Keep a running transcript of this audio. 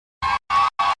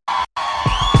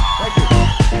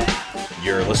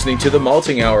listening to The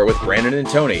Malting Hour with Brandon and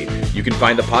Tony. You can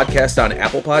find the podcast on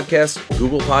Apple Podcasts,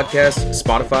 Google Podcasts,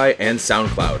 Spotify, and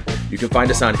SoundCloud. You can find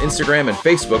us on Instagram and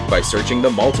Facebook by searching The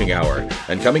Malting Hour.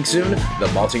 And coming soon,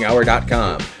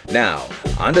 themaltinghour.com. Now,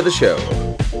 on to the show.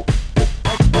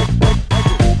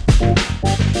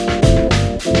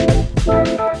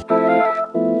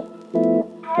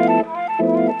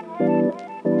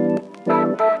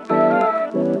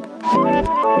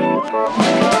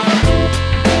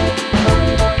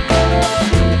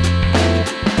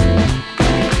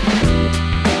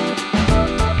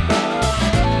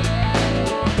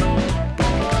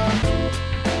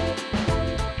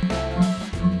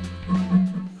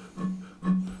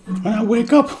 When I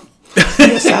wake up,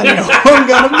 yes, I know I'm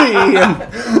gonna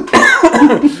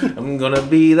be. I'm gonna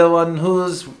be the one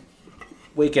who's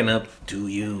waking up to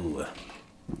you.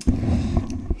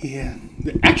 Yeah,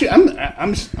 actually,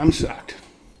 I'm shocked.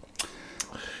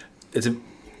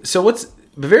 So what's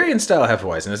Bavarian style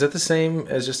Hefeweizen? Is that the same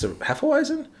as just a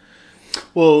Hefeweizen?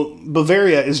 Well,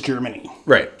 Bavaria is Germany.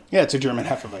 Right. Yeah, it's a German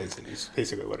Hefeweizen is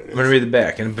basically what it is. I'm going to read the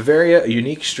back. In Bavaria, a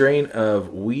unique strain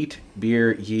of wheat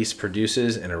beer yeast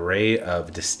produces an array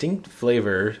of distinct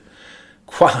flavor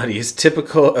qualities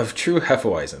typical of true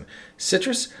Hefeweizen.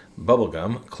 Citrus,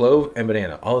 bubblegum, clove, and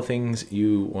banana. All the things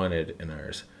you wanted in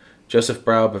ours. Joseph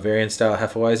Brau Bavarian-style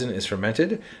Hefeweizen is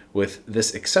fermented with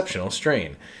this exceptional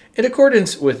strain. In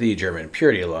accordance with the German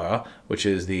purity law, which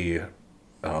is the...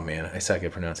 Oh, man, I suck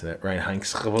at pronouncing that.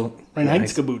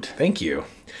 Reinheitsgebot. Thank you.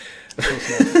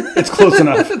 It's close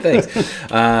enough. Thanks.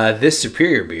 This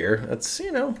superior beer, that's,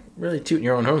 really tooting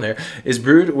your own horn there, is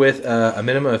brewed with a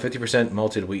minimum of 50%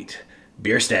 malted wheat.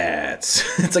 Beer stats.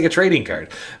 It's like a trading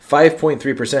card.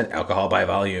 5.3% alcohol by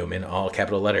volume in all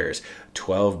capital letters.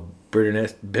 12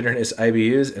 bitterness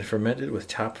IBUs and fermented with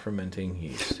top fermenting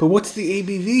yeast. But what's the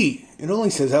ABV? It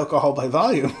only says alcohol by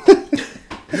volume.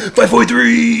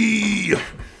 5.3!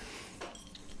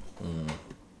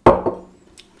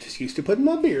 Just used to putting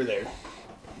my beer there.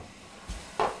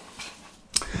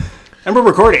 And we're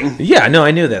recording. Yeah, no,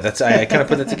 I knew that. I kind of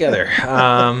put that together.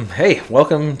 Hey,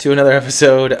 welcome to another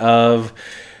episode of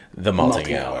The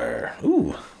Malting Hour.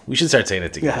 Ooh, we should start saying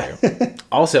it together. Yeah.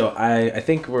 Also, I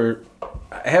think I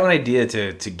have an idea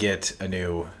to get a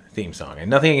new theme song. And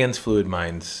nothing against Fluid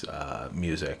Mind's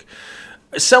music.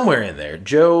 Somewhere in there,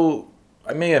 Joe...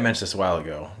 I may have mentioned this a while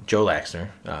ago. Joe Laxner,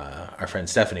 our friend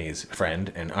Stephanie's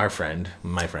friend, and our friend,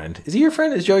 my friend. Is he your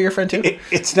friend? Is Joe your friend too?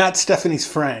 It's not Stephanie's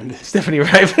friend. Stephanie,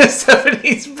 right?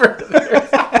 Stephanie's brother.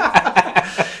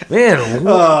 Man,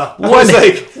 one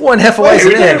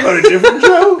Hefeweizen in. About a different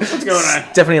Joe? What's going on?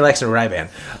 Stephanie Laxner Ryban,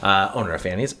 owner of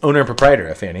Fanny's, owner and proprietor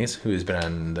of Fanny's, who's been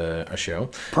on our show.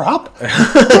 Prop?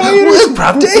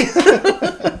 Prop day?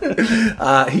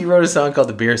 He wrote a song called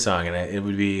The Beer Song, and it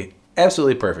would be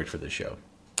absolutely perfect for this show.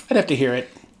 I'd have to hear it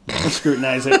and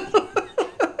scrutinize it.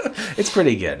 It's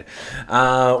pretty good.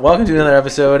 Welcome to another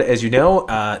episode. As you know,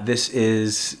 this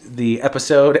is the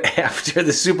episode after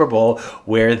the Super Bowl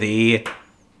where the...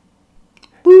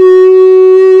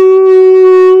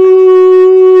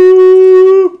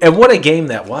 And what a game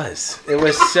that was. It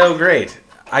was so great.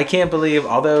 I can't believe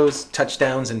all those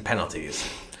touchdowns and penalties.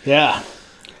 Yeah.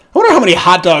 I wonder how many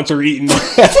hot dogs are eaten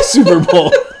at the Super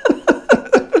Bowl.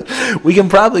 We can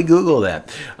probably Google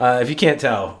that. If you can't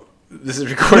tell, this is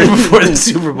recorded before the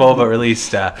Super Bowl, but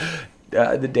released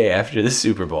the day after the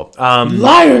Super Bowl.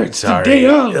 Liar! It's sorry.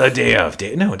 The day of.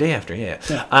 Day after,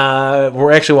 yeah.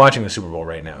 We're actually watching the Super Bowl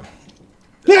right now.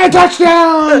 Yeah,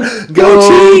 touchdown!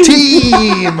 Go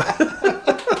team!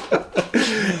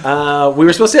 We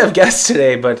were supposed to have guests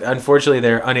today, but unfortunately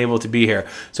they're unable to be here.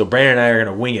 So Brandon and I are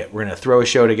going to wing it. We're going to throw a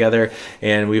show together,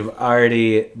 and we've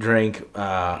already drank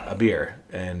a beer.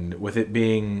 And with it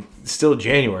being still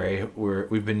January,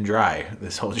 we've been dry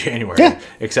this whole January,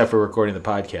 except for recording the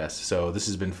podcast. So this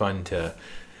has been fun to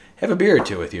have a beer or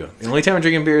two with you. The only time I'm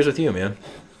drinking beer is with you, man.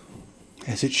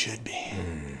 As it should be.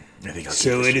 I think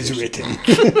so it is written.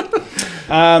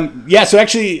 So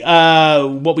actually,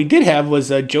 what we did have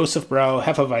was a Joseph Brau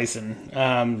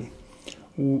Hefeweizen.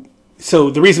 So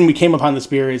the reason we came upon this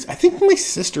beer is I think my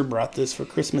sister brought this for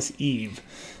Christmas Eve.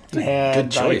 And had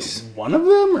good choice. Like one of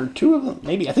them or two of them,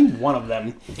 maybe. I think one of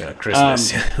them. Yeah,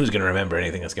 Christmas. Who's going to remember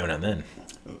anything that's going on then?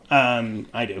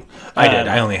 I do. I did.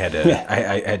 I only had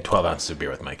I had 12 ounces of beer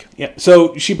with Mike. Yeah.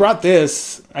 So she brought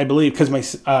this, I believe, because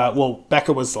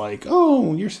Becca was like,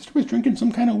 "Oh, your sister was drinking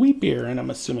some kind of wheat beer," and I'm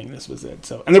assuming this was it.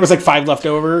 So, and there was like 5 left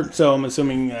over. So I'm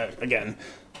assuming again,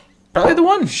 Probably the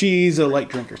one. She's a light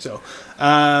drinker. So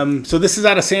this is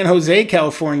out of San Jose,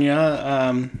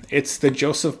 California. It's the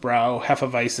Joseph Brau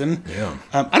Hefeweizen. Yeah.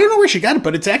 I don't know where she got it,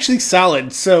 but it's actually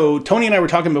solid. So Tony and I were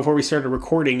talking before we started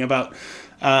recording about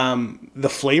the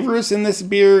flavors in this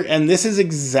beer, and this is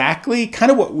exactly kind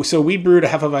of what. So we brewed a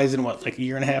Hefeweizen like a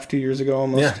year and a half, 2 years ago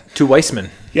almost. Yeah, 2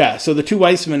 Weissman. Yeah, so the 2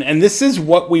 Weissman, and this is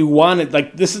what we wanted.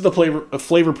 Like this is the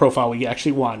flavor profile we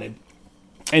actually wanted.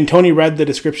 And Tony read the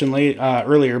description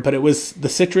earlier, but it was the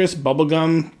citrus,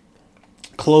 bubblegum,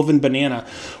 clove, and banana.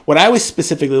 What I was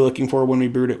specifically looking for when we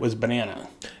brewed it was banana.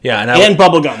 Yeah, and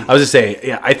bubblegum. I was just say,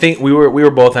 yeah, I think we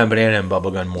were both on banana and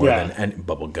bubblegum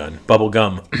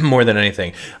bubblegum more than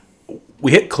anything.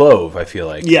 We hit clove. I feel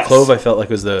like clove. I felt like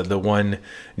was the one note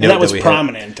and that was we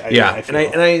prominent. Hit.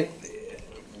 I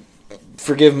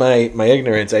forgive my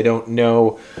ignorance. I don't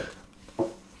know.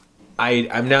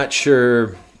 I'm not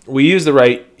sure. We used the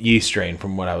right yeast strain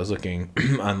from what I was looking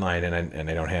online, and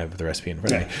I don't have the recipe in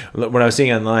front of me. When I was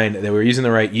seeing online, they were using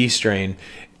the right yeast strain,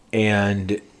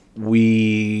 and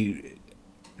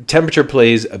temperature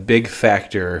plays a big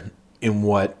factor in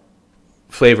what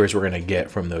flavors we're going to get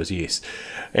from those yeasts.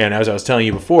 And as I was telling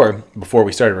you before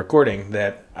we started recording,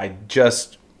 that I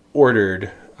just ordered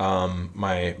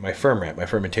my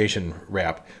fermentation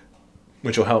wrap,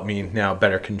 which will help me now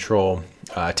better control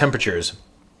temperatures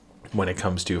when it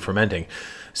comes to fermenting.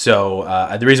 So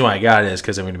the reason why I got it is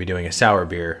because I'm going to be doing a sour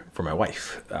beer for my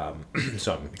wife.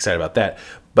 So I'm excited about that.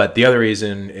 But the other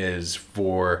reason is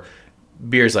for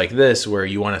beers like this, where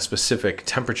you want a specific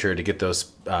temperature to get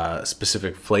those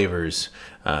specific flavors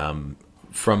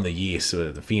from the yeast, so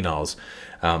the phenols.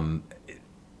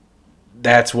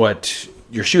 That's what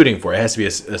you're shooting for. It has to be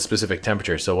a specific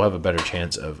temperature, so we'll have a better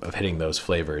chance of hitting those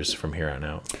flavors from here on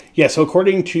out. Yeah, so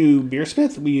according to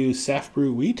Beersmith, we use Saf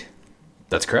Brew wheat.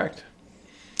 That's correct.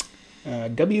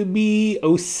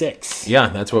 WB06. Yeah,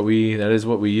 that is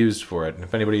what we used for it. And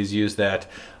if anybody's used that,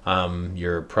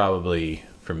 you're probably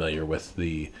familiar with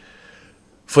the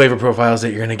flavor profiles that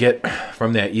you're going to get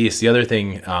from that yeast. The other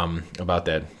thing about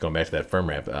that, going back to that firm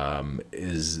wrap,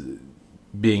 is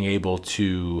being able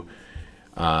to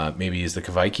maybe use the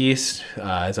Kveik yeast,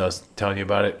 as I was telling you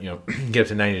about it. Get up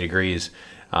to 90 degrees,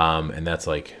 and that's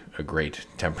like a great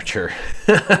temperature,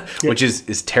 which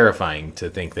is terrifying to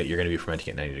think that you're going to be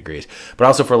fermenting at 90 degrees. But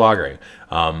also for lagering,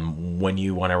 when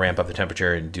you want to ramp up the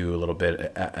temperature and do a little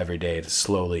bit every day to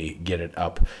slowly get it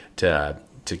up to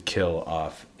kill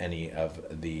off any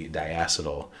of the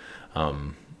diacetyl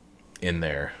in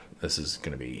there, this is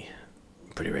going to be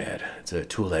pretty rad. It's a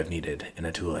tool I've needed and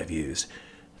a tool I've used.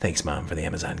 Thanks, Mom, for the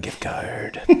Amazon gift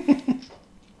card.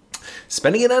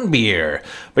 Spending it on beer.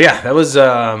 But yeah, that was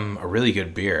a really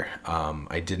good beer.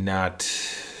 I don't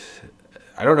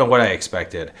know what I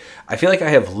expected. I feel like I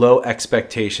have low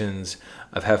expectations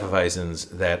of Hefeweizens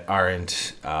that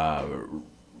aren't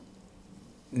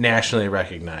nationally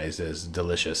recognized as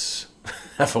delicious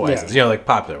Hefeweizens, like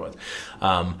popular ones.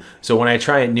 So when I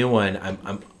try a new one,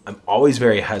 I'm always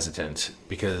very hesitant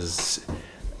because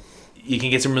you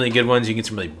can get some really good ones, you can get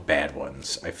some really bad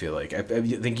ones. I feel like I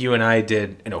think you and I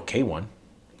did an okay one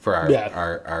for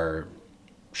our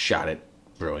shot at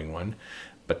brewing one,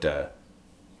 but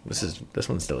this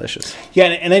one's delicious. Yeah,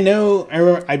 and I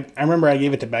remember I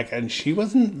gave it to Becca, and she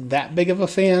wasn't that big of a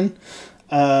fan,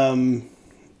 and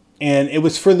it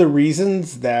was for the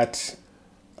reasons that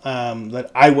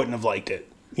I wouldn't have liked it.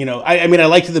 I mean, I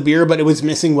liked the beer, but it was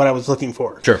missing what I was looking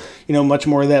for. Sure. Much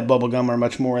more of that bubblegum or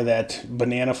much more of that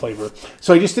banana flavor.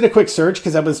 So I just did a quick search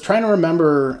because I was trying to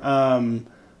remember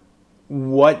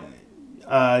what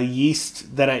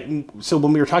yeast that so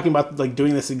when we were talking about like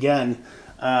doing this again,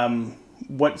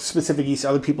 what specific yeast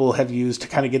other people have used to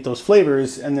kind of get those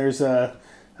flavors. And there's I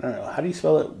don't know, how do you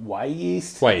spell it? Y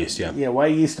yeast? Y yeast, yeah. Yeah, Y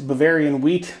yeast, Bavarian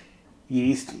wheat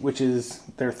yeast, which is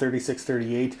their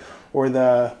 3638, or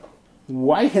the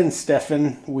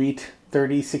Weihenstephan wheat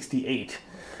 3068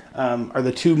 are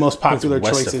the two most popular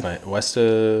choices. Spell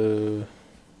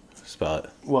it.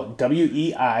 Well,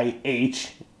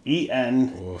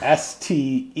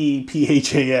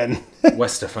 Weihenstephan.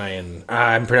 Westephan.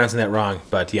 I'm pronouncing that wrong,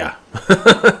 but yeah.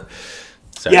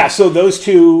 Sorry. Yeah, so those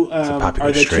two are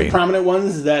the strain. two prominent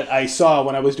ones that I saw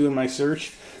when I was doing my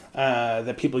search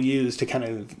that people use to kind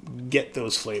of get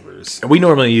those flavors. We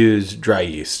normally use dry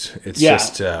yeast. It's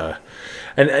just...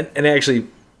 And actually,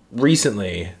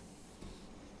 recently,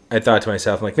 I thought to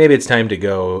myself, I'm like, maybe it's time to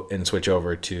go and switch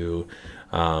over to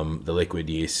the liquid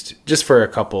yeast, just for a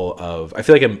couple of... I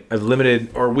feel like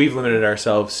we've limited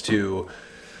ourselves to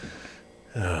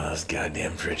those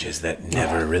goddamn fridges that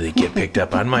never really get picked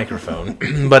up on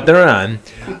microphone, but they're on.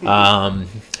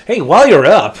 Hey, while you're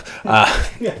up,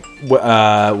 Yeah.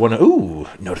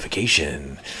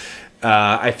 notification.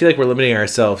 I feel like we're limiting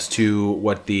ourselves to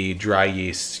what the dry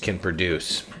yeast can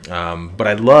produce. But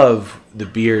I love the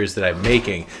beers that I'm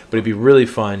making. But it'd be really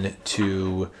fun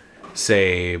to,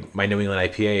 say, my New England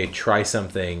IPA, try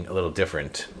something a little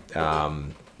different.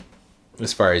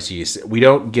 As far as yeast, we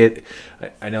don't get.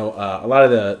 I know a lot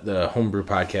of the homebrew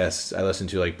podcasts I listen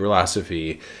to, like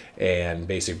Brewlosophy and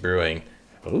Basic Brewing.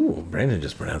 Ooh, Brandon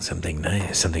just pronounced something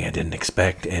nice, something I didn't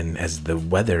expect. And as the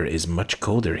weather is much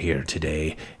colder here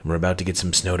today, and we're about to get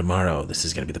some snow tomorrow, this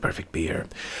is going to be the perfect beer.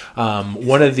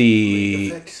 One of the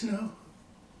Lake effect snow?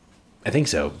 I think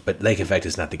so, but Lake Effect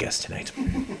is not the guest tonight.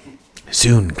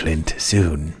 Soon, Clint,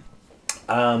 soon.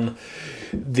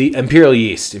 The Imperial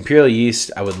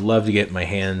yeast, I would love to get my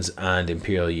hands on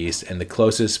Imperial yeast, and the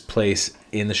closest place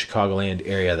in the Chicagoland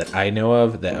area that I know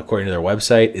of, that according to their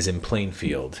website, is in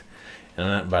Plainfield. And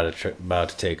I'm not about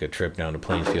to take a trip down to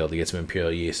Plainfield to get some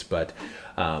Imperial yeast, but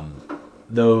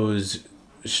those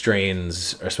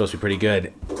strains are supposed to be pretty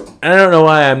good. And I don't know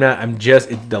why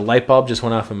the light bulb just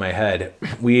went off in my head.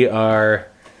 We are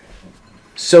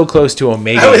so close to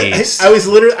Omega yeast. I was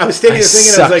standing there thinking, I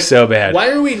was like, so bad.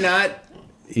 Why are we not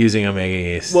Using Omega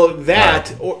yeast? Well,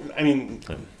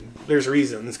 there's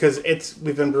reasons, because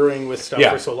we've been brewing with stuff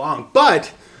for so long,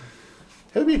 but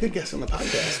that would be a good guest on the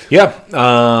podcast. Yeah,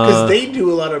 because they do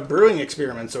a lot of brewing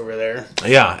experiments over there.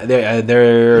 Yeah,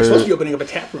 They're supposed to be opening up a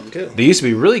tap room too. They used to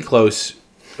be really close.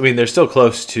 I mean, they're still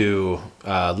close to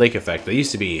Lake Effect. They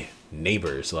used to be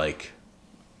neighbors, like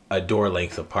a door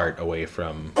length apart away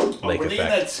from Lake Were Effect. they in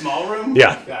that small room?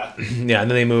 Yeah. Yeah, and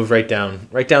then they moved right down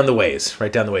the ways.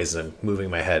 Right down the ways as I'm moving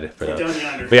my head. Down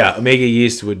yonder. But yeah, Omega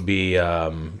yeast would be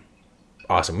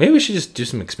awesome. Maybe we should just do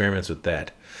some experiments with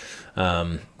that.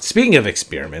 Speaking of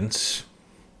experiments,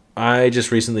 I just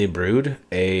recently brewed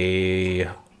a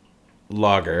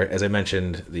lager, as I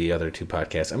mentioned the other two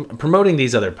podcasts. I'm promoting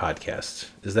these other podcasts.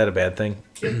 Is that a bad thing?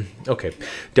 Okay.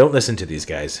 Don't listen to these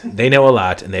guys. They know a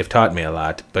lot, and they've taught me a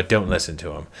lot, but don't listen to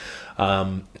them.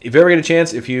 If you ever get a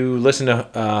chance, if you listen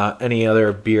to any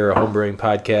other beer or homebrewing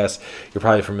podcasts, you're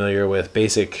probably familiar with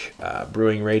Basic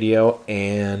Brewing Radio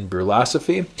and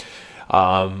Brewlosophy.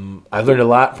 I've learned a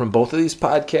lot from both of these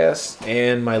podcasts,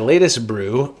 and my latest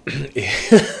brew...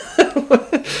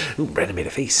 Ooh, Brandon made a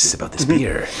face about this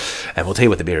beer, and we'll tell you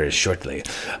what the beer is shortly,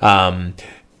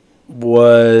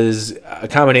 was a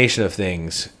combination of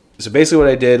things. So basically what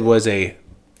I did was a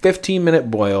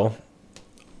 15-minute boil,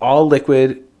 all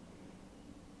liquid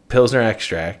Pilsner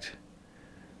extract,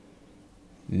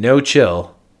 no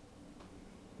chill,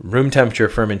 room temperature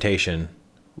fermentation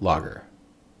lager.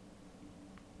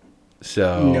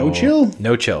 So No chill?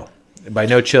 No chill. By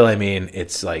no chill, I mean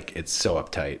it's so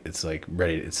uptight. It's like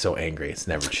ready. It's so angry. It's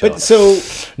never chill. But so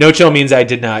no chill means I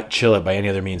did not chill it by any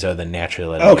other means other than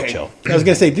naturally letting it chill. I was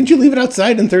gonna say, didn't you leave it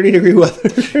outside in 30-degree weather?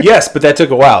 Yes, but that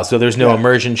took a while. So there's no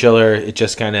immersion chiller. It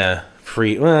just kind of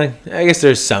free. Well, I guess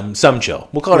there's some chill.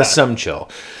 We'll call it a some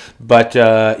chill. But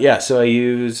so I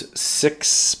use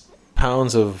 6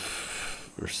 pounds or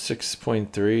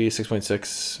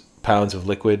 6.6 pounds of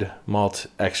liquid malt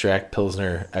extract,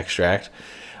 Pilsner extract.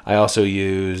 I also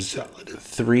used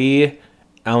 3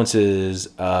 ounces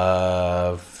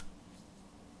of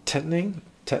Tettering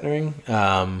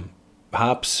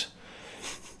hops.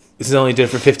 This is only did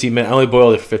for 15 minutes. I only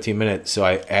boiled it for 15 minutes, so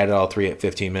I added all 3 at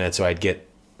 15 minutes, so I'd get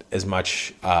as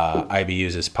much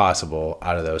IBUs as possible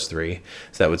out of those 3,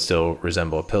 so that would still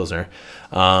resemble a Pilsner.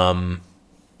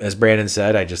 As Brandon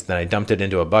said, I dumped it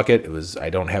into a bucket.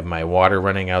 I don't have my water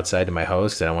running outside to my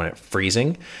hose because I don't want it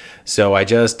freezing. So I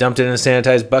just dumped it in a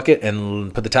sanitized bucket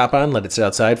and put the top on, let it sit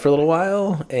outside for a little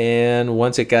while. And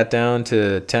once it got down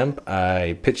to temp,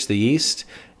 I pitched the yeast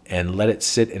and let it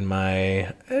sit in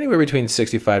my anywhere between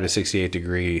 65 to 68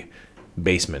 degree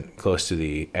basement, close to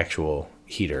the actual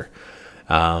heater.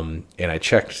 And I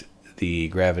checked the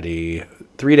gravity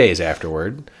 3 days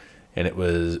afterward, and it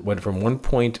went from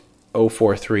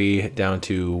 1.043 down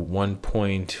to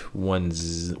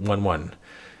 1.11.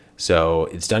 So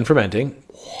it's done fermenting.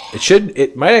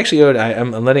 It might actually go.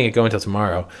 I'm letting it go until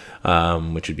tomorrow,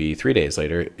 which would be 3 days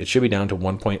later. It should be down to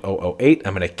 1.008.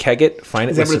 I'm going to keg it. Find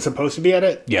it. Is that what it's supposed to be at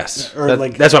it? Yes. Or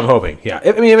that's what I'm hoping. Yeah.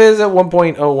 If it is at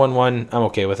 1.011, I'm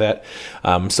okay with that.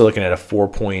 I'm still looking at a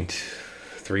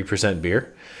 4.3%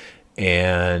 beer.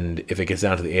 And if it gets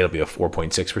down to the 8, it'll be a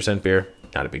 4.6% beer.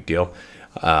 Not a big deal.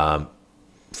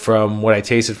 From what I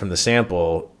tasted from the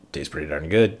sample, tastes pretty darn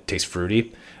good. Tastes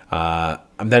fruity.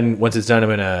 Then once it's done, I'm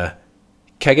going to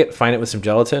keg it, find it with some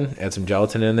gelatin, add some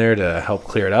gelatin in there to help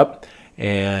clear it up,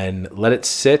 and let it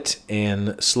sit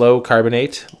and slow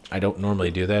carbonate. I don't normally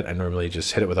do that. I normally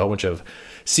just hit it with a whole bunch of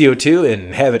CO2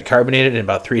 and have it carbonated in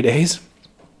about 3 days.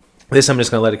 This I'm just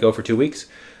going to let it go for 2 weeks.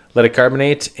 Let it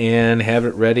carbonate and have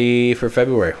it ready for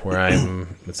February, where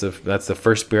that's the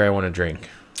first beer I want to drink.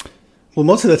 Well,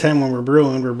 most of the time when we're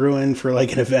brewing for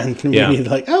like an event, and we need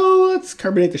like, let's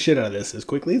carbonate the shit out of this as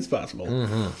quickly as possible.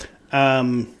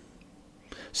 Mm-hmm.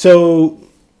 So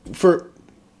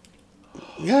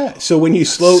when you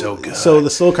slow, so the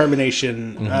slow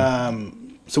carbonation,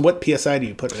 mm-hmm. So what PSI do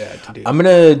you put it at to do? I'm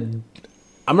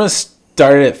gonna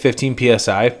start it at 15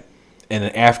 PSI, and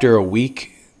then after a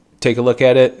week, take a look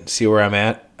at it, see where I'm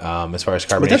at as far as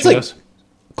carbonation goes.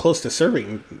 Close to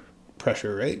serving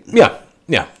pressure, right? Yeah.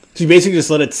 So you basically just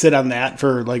let it sit on that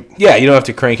for like... Yeah, you don't have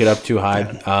to crank it up too high.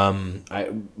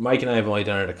 Mike and I have only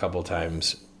done it a couple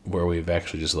times where we've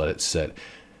actually just let it sit.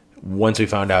 Once we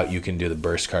found out you can do the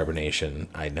burst carbonation,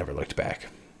 I never looked back.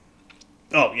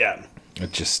 Oh, yeah.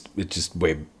 It's just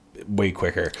way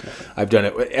quicker. I've done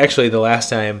it. Actually, the last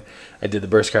time I did the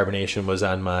burst carbonation was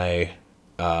on my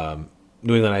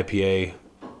New England IPA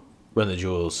Run the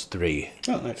Jewels 3.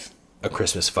 Oh, nice. A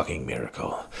Christmas fucking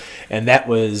miracle. And that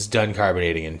was done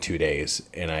carbonating in 2 days.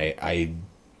 And I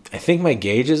think my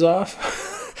gauge is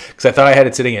off because I thought I had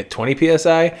it sitting at 20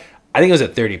 PSI. I think it was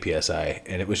at 30 PSI,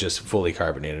 and it was just fully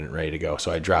carbonated and ready to go.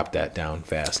 So I dropped that down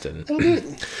fast. And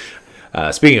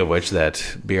speaking of which,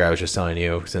 that beer I was just telling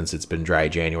you, since it's been dry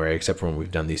January, except for when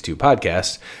we've done these 2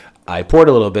 podcasts, I poured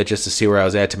a little bit just to see where I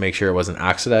was at to make sure it wasn't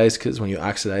oxidized, because when you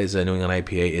oxidize a New England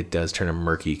IPA, it does turn a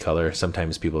murky color.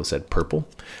 Sometimes people have said purple,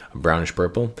 a brownish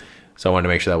purple. So I wanted to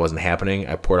make sure that wasn't happening.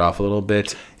 I poured off a little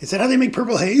bit. Is that how they make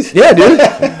purple haze? Yeah, dude.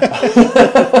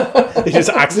 They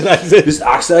just oxidize it. Just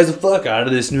oxidize the fuck out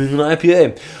of this New England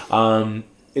IPA.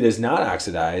 It is not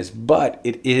oxidized, but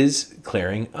it is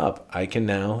clearing up. I can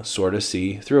now sort of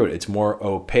see through it. It's more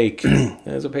opaque.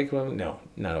 Is opaque? No,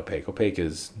 not opaque. Opaque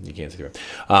is, you can't see through it.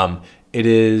 It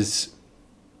is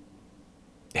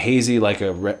hazy like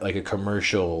a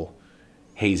commercial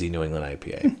hazy New England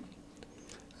IPA.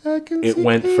 I can it see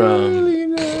went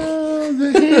from now.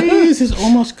 The haze is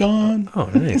almost gone. Oh,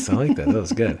 nice. I like that. That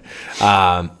was good.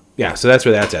 Yeah, so that's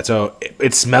where that's at. So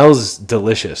it smells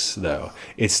delicious, though.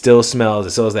 It still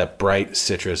has that bright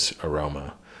citrus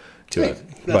aroma to it.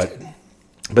 But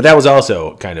that was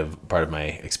also kind of part of my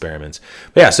experiments.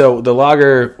 But yeah, so the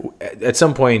lager, at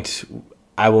some point,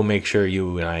 I will make sure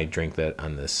you and I drink that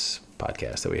on this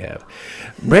podcast that we have.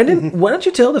 Brandon, why don't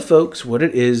you tell the folks what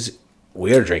it is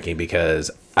we are drinking? Because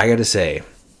I got to say,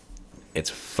 it's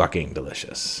fucking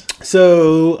delicious.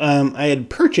 So I had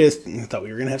purchased, I thought we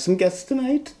were going to have some guests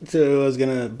tonight, so I was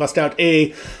going to bust out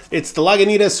it's the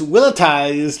Lagunitas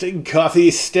Willetized Coffee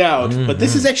Stout, but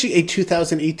this is actually a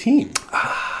 2018.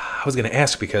 I was going to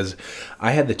ask because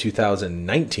I had the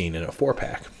 2019 in a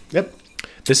 4-pack. Yep.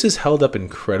 This is held up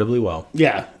incredibly well.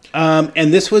 Yeah.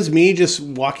 And this was me just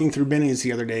walking through Benny's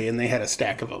the other day, and they had a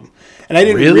stack of them. And I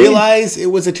didn't realize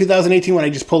it was a 2018 when I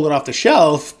just pulled it off the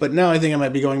shelf, but now I think I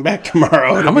might be going back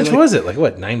tomorrow. How much was it? Like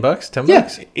what, $9, $10? Yeah,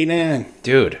 $8.99.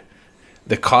 Dude,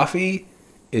 the coffee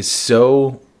is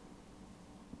so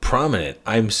prominent.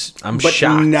 I'm but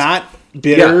shocked. Not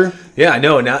bitter. Yeah,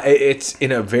 no, it's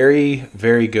in a very,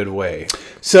 very good way.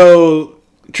 So,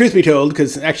 truth be told,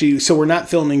 because actually, so we're not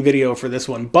filming video for this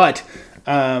one, but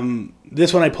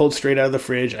this one I pulled straight out of the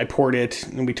fridge. I poured it,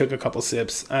 and we took a couple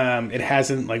sips. It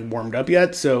hasn't warmed up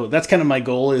yet, so that's kind of my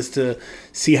goal, is to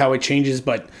see how it changes.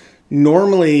 But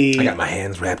normally, I got my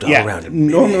hands wrapped all around it.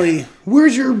 Normally,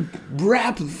 where's your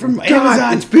wrap from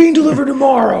Amazon? It's being delivered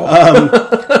tomorrow.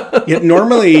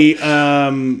 Normally, I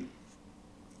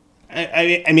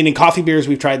mean, in coffee beers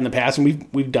we've tried in the past, and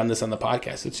we've done this on the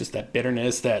podcast. It's just that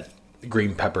bitterness, that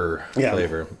green pepper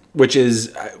flavor, which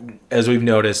is, as we've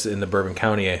noticed in the Bourbon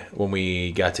County when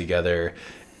we got together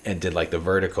and did the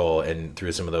vertical and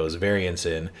threw some of those variants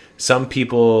in, some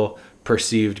people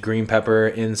perceived green pepper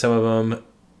in some of them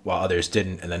while others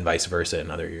didn't, and then vice versa in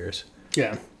other years.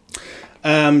 Yeah.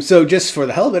 So just for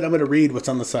the hell of it, I'm going to read what's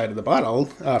on the side of the bottle.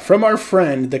 From our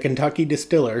friend, the Kentucky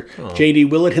distiller, J.D.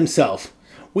 Willett himself.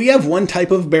 We have one type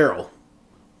of barrel,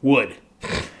 wood.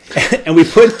 And we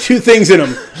put 2 things in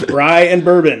them, rye and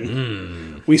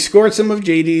bourbon. We scored some of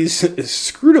JD's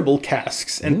scrutable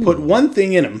casks and put one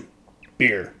thing in them,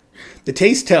 beer. The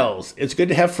taste tells. It's good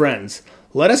to have friends.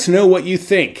 Let us know what you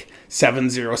think.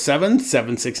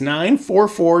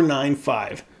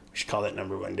 707-769-4495. We should call that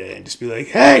number one day and just be like,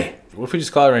 hey! What if we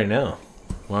just call it right now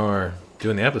while we're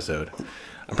doing the episode?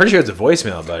 I'm pretty sure it's a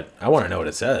voicemail, but I want to know what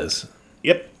it says.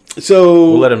 Yep.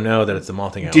 So we'll let them know that it's the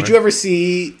malting hour. Did you ever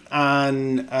see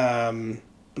on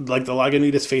like the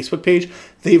Lagunitas Facebook page,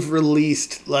 they've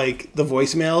released like the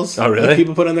voicemails. Oh, really? That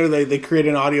people put on there. They create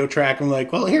an audio track. I'm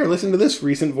like, well, here, listen to this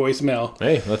recent voicemail.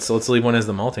 Hey, let's leave one as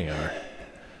the malting hour.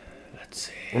 Let's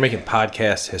see. We're making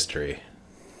podcast history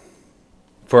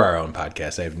for our own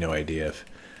podcast. I have no idea if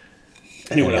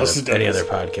Anyone else has done any this? other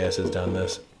podcast has done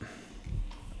this.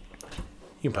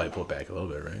 You can probably pull it back a little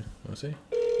bit, right? Let's see.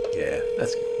 Yeah,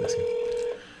 that's good. That's good.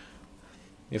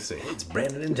 You have to say, it's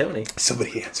Brandon and Tony.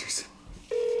 Somebody answers.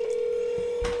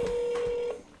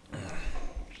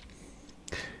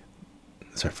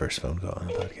 That's our first phone call on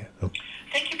the podcast. Oh.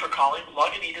 Thank you for calling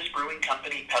Lagunitas Brewing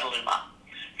Company, Petaluma.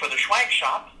 For the Schwag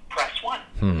Shop, press 1.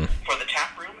 For the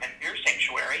Tap Room and Beer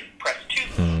Sanctuary, press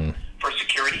 2. For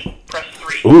security, press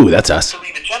 3. Ooh, that's us. To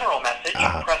leave a general message,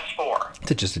 press 4.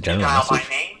 It's just a To general dial message.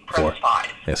 by name, press 4. 5.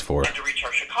 Yes, 4. And to reach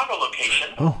our Chicago location,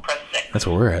 Oh, press 6. That's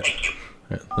where we're at. Thank you.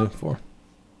 All right, leave 4.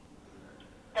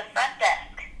 The front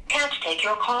desk can't take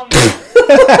your call.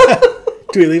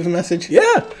 Do we leave a message?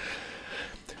 Yeah.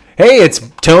 Hey, it's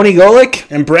Tony Golick.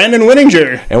 And Brandon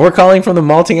Winninger. And we're calling from the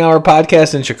Malting Hour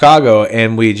podcast in Chicago,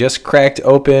 and we just cracked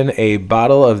open a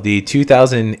bottle of the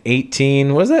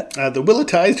 2018, what is it? The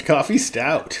Willetized Coffee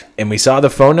Stout. And we saw the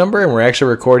phone number, and we're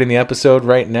actually recording the episode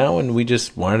right now, and we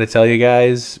just wanted to tell you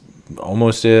guys,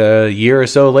 almost a year or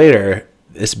so later,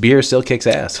 this beer still kicks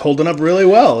ass. Holding up really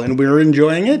well, and we're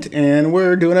enjoying it, and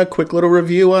we're doing a quick little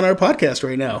review on our podcast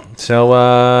right now. So,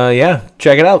 yeah,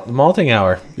 check it out, the Malting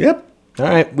Hour. Yep. All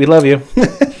right, we love you. Bye,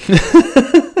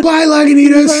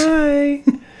 Lagunitas.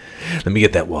 Bye. Let me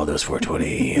get that Waldo's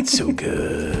 420. It's so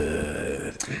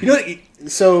good. You know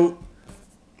what? So,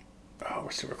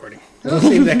 we're still recording. I'll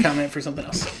save that comment for something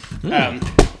else.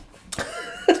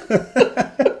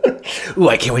 Ooh,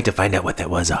 I can't wait to find out what that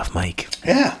was off mic.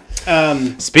 Yeah.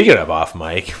 Speaking of off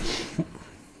mic,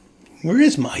 Where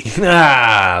is Mike?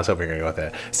 I was hoping you were going to go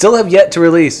with that. Still have yet to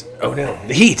release. Oh no,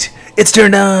 the heat! It's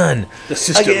turned on. The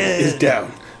system Again. is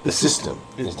down. The system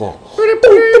is down.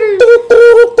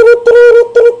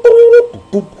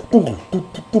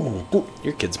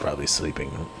 Your kid's probably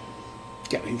sleeping.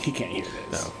 Yeah, he can't hear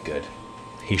this. Oh, good.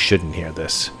 He shouldn't hear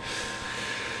this.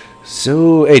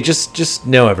 So, hey, just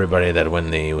know, everybody, that when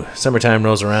the summertime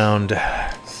rolls around,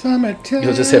 Summertime.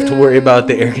 you'll just have to worry about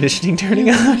the air conditioning turning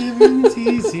on. Living's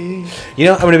easy. You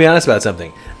know, I'm going to be honest about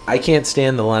something. I can't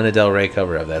stand the Lana Del Rey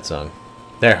cover of that song.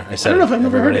 There, I said I don't know if I've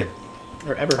ever heard everybody. it.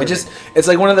 Or ever heard it. It's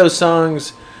like one of those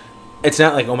songs. It's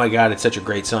not like, oh my god, it's such a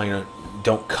great song,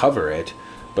 don't cover it.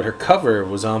 But her cover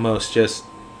was almost just,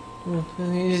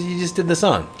 you just did the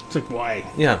song. It's like, why?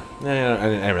 Yeah, I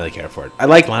didn't really care for it. I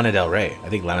like Lana Del Rey. I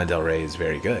think Lana Del Rey is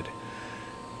very good.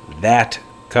 That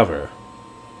cover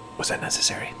was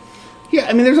unnecessary. Yeah,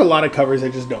 I mean, there's a lot of covers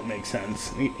that just don't make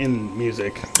sense in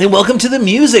music. And welcome to the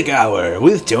Music Hour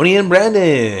with Tony and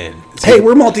Brandon. Hey,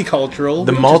 we're multicultural.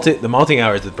 The malting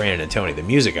hour is with Brandon and Tony. The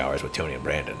music hour is with Tony and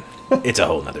Brandon. It's a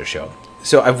whole nother show.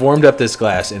 So I've warmed up this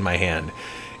glass in my hand.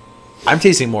 I'm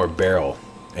tasting more barrel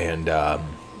and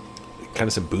kind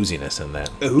of some booziness in that.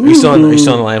 Are you still on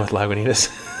the line with Lagunitas?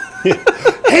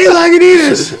 Hey,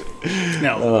 Lagunitas!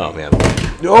 No. Oh, man.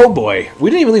 Oh, boy. We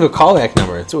didn't even leave a callback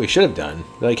number. That's what we should have done.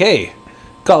 Like, hey,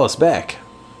 call us back,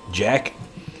 Jack.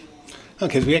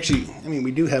 Because we actually, I mean,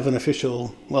 we do have an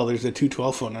official, well, there's a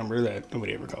 212 phone number that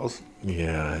nobody ever calls.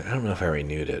 Yeah, I don't know if I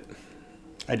renewed it.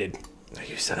 I did.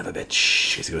 You son of a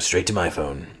bitch. It goes straight to my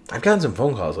phone. I've gotten some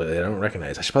phone calls lately I don't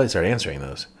recognize. I should probably start answering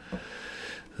those.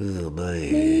 Oh,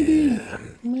 boy.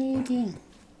 Maybe.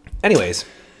 Anyways.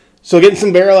 So getting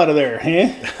some barrel out of there, huh?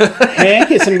 Huh?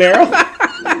 Get some barrel?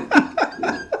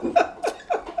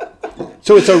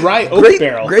 So it's a rye oak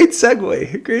barrel. Great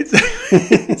segue. Great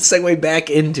segue back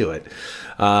into it.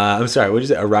 I'm sorry, what did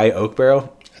you say? A rye oak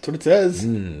barrel? That's what it says.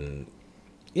 You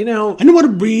know, I know what to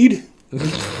read.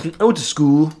 I went to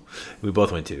school. We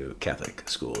both went to Catholic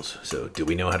schools. So do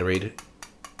we know how to read?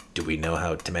 Do we know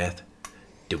how to math?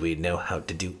 Do we know how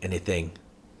to do anything?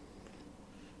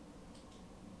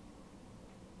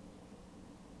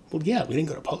 Well, yeah, we didn't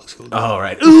go to public school. All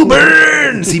right. Ooh,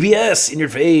 burn! CPS in your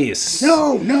face.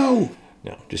 No.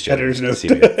 No, just joking. Editor's note.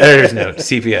 CPS. Editor's note.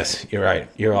 CPS. You're right.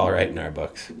 You're all right in our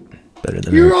books. Better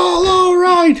than You're all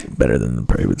right. better than the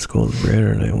private schools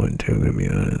Brandon and I went to be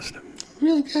honest.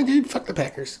 Really good, dude. Fuck the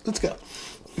Packers. Let's go.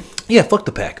 Yeah, fuck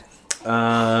the pack.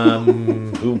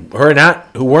 Who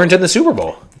weren't in the Super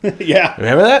Bowl. Yeah.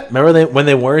 Remember that? Remember when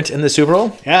they weren't in the Super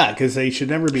Bowl? Yeah, because they should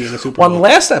never be in the Super Well, Bowl. on the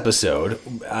last episode,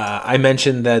 I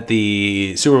mentioned that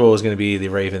the Super Bowl was going to be the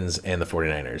Ravens and the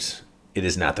 49ers. It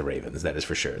is not the Ravens, that is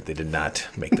for sure. They did not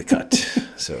make the cut.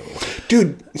 So,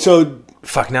 Dude, so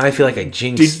fuck, now I feel like I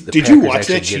jinxed the did you Packers watch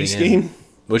actually that Chiefs getting in. game?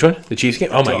 Which one? The Chiefs game?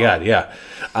 Oh, my God, yeah.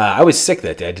 I was sick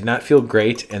that day. I did not feel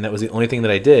great, and that was the only thing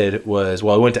that I did was,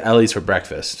 I went to Ellie's for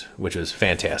breakfast, which was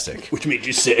fantastic. Which made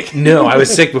you sick. No, I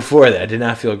was sick before that. I did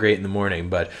not feel great in the morning,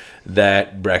 but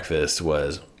that breakfast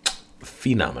was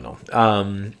phenomenal.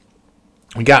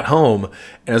 We got home,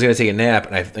 and I was going to take a nap,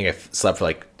 and I think I slept for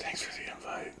like... Thanks for the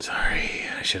invite. Sorry,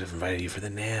 I should have invited you for the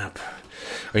nap.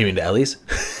 Or you mean to Ellie's?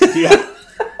 Yeah.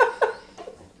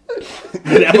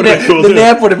 The nap would have been cool. The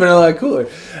nap would have been a lot cooler.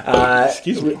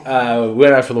 Excuse me. We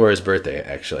went out for Laura's birthday,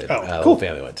 actually. Oh, The cool. whole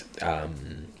family went.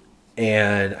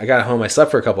 And I got home, I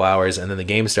slept for a couple hours, and then the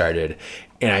game started,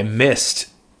 and I missed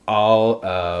all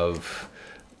of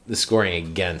the scoring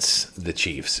against the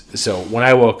Chiefs. So when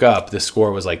I woke up, the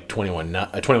score was like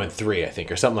 21-3, I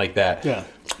think, or something like that. Yeah.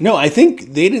 No, I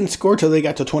think they didn't score till they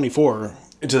got to 24.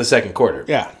 Into the second quarter.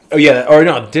 Yeah. Oh, yeah. Or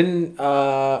no, didn't...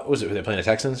 what was it? Were they playing the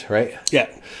Texans, right? Yeah.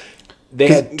 They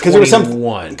had 21. There was some...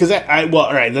 Because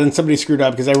all right, then somebody screwed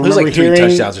up because I remember It was like 3 hearing...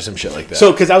 touchdowns or some shit like that.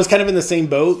 So, because I was kind of in the same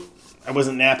boat. I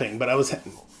wasn't napping, but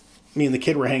me and the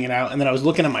kid were hanging out, and then I was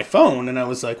looking at my phone, and I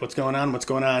was like, what's going on? What's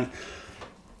going on?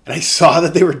 And I saw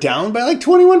that they were down by like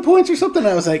 21 points or something.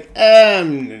 And I was like,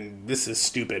 this is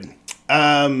stupid.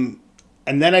 And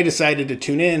then I decided to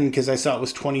tune in because I saw it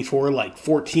was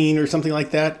 24-14 or something like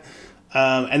that.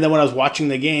 And then when I was watching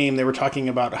the game, they were talking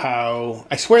about how...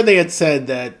 I swear they had said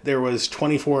that there was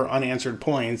 24 unanswered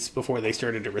points before they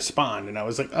started to respond. And I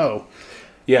was like, oh...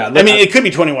 Yeah, I mean, it could be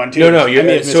 21 too. No.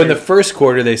 So in the first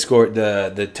quarter, they scored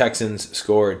the Texans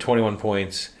scored 21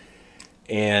 points,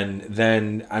 and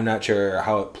then I'm not sure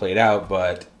how it played out,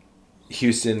 but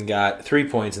Houston got 3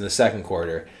 points in the second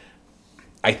quarter.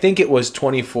 I think it was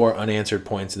 24 unanswered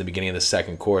points in the beginning of the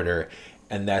second quarter,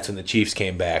 and that's when the Chiefs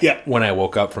came back. Yeah. When I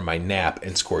woke up from my nap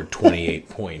and scored 28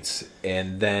 points,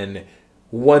 and then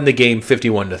won the game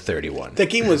 51-31.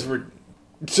 That game was...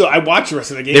 So I watched the rest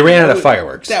of the game. They ran out of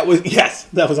fireworks. That was awesome.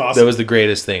 That was the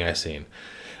greatest thing I've seen.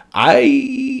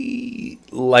 I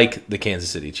like the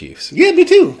Kansas City Chiefs. Yeah, me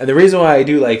too. And the reason why I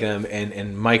do like them,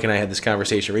 and Mike and I had this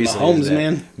conversation recently. Mahomes, is that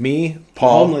man. Me,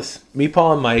 Paul, Mahomeless.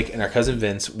 and Mike, and our cousin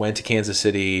Vince went to Kansas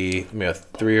City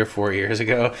 3 or 4 years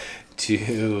ago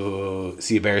to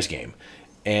see a Bears game.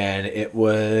 And it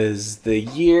was the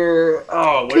year...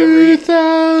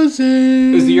 2000.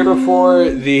 It was the year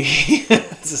before the...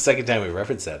 It's the second time we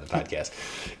referenced that in the podcast.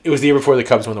 It was the year before the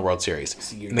Cubs won the World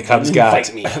Series. And the Cubs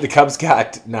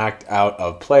got knocked out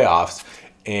of playoffs,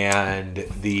 and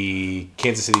the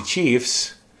Kansas City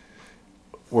Chiefs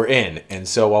were in. And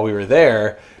so while we were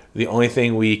there, the only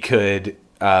thing we could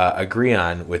agree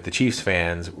on with the Chiefs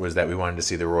fans was that we wanted to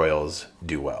see the Royals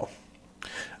do well.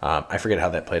 I forget how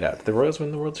that played out. Did the Royals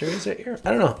win the World Series that year?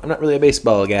 I don't know. I'm not really a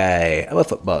baseball guy. I'm a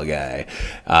football guy.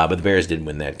 But the Bears did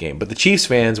win that game. But the Chiefs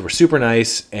fans were super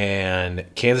nice, and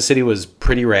Kansas City was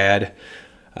pretty rad.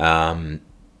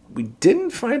 We didn't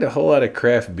find a whole lot of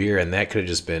craft beer, and that could have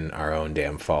just been our own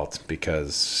damn fault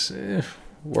because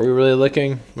were we really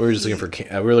looking? We were just looking for...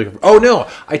 Oh, no.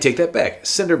 I take that back.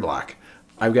 Cinder Block.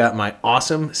 I've got my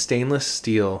awesome stainless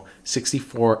steel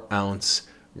 64-ounce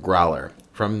growler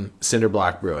from Cinder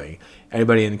Block Brewing.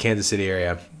 Anybody in the Kansas City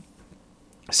area,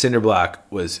 Cinder Block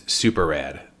was super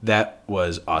rad. That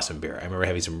was awesome beer. I remember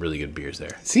having some really good beers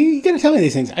there. See, you got to tell me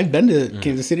these things. I've been to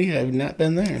Kansas City. I've not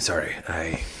been there. Sorry,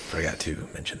 I forgot to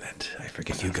mention that. I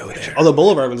forget you go there. Although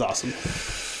Boulevard was awesome.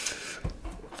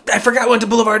 I forgot I went to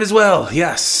Boulevard as well.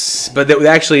 Yes. But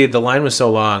actually, the line was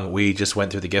so long, we just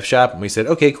went through the gift shop, and we said,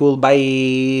 okay, cool, bye.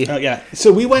 Oh, yeah.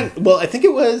 So we went, well, I think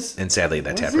it was... And sadly,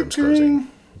 that tap room's closing.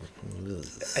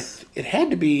 It had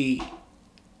to be...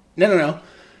 No.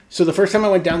 So the first time I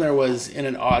went down there was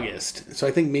in August. So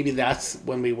I think maybe that's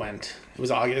when we went. It was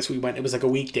August. We went. It was like a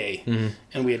weekday.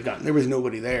 And we had gotten... There was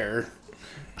nobody there.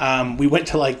 We went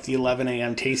to like the 11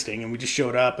 a.m. tasting, and we just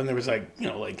showed up, and there was like,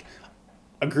 like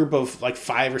a group of like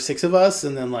 5 or 6 of us,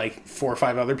 and then like 4 or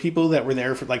 5 other people that were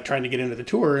there for like trying to get into the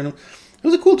tour. And it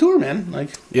was a cool tour, man.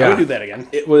 Like, I would do that again.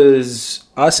 It was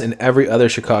us and every other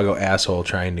Chicago asshole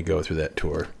trying to go through that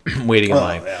tour, waiting in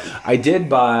line. Yeah. I did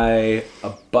buy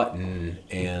a button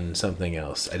and something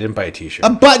else. I didn't buy a T-shirt. A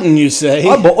button, you say?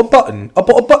 I bought a button. I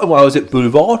bought a button while I was at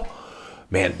Boulevard.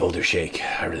 Man, Boulder Shake.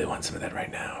 I really want some of that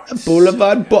right now. A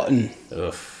Boulevard button.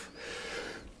 Ugh.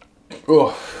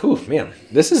 Oh, man.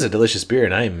 This is a delicious beer,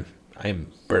 and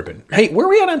I'm burping. Hey, where are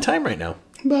we at on time right now?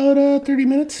 About 30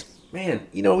 minutes. Man,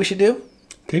 you know what we should do?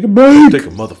 Take a break. Take a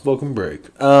motherfucking break.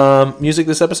 Music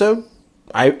this episode?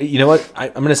 You know what?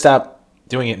 I'm going to stop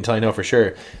doing it until I know for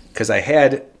sure. Because I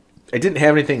didn't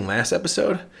have anything last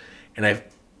episode. And I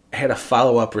had a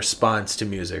follow-up response to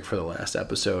music for the last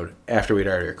episode after we'd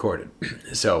already recorded.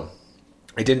 So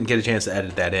I didn't get a chance to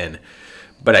edit that in.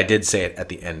 But I did say it at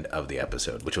the end of the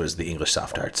episode, which was the English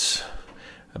Soft Arts,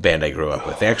 a band I grew up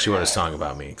with. They actually wrote a song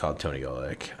about me called Tony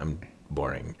Golick. I'm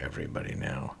boring everybody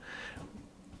now.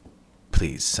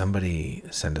 Please, somebody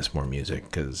send us more music,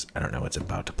 because I don't know what's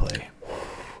about to play.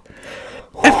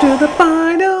 After the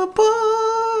final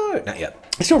part. Not yet.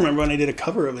 I still remember when I did a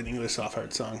cover of an English soft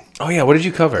art song. Oh, yeah. What did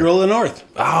you cover? Girl of the North.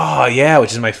 Oh, yeah,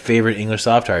 which is my favorite English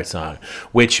Soft Art song,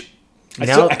 which...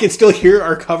 I can still hear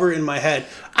our cover in my head.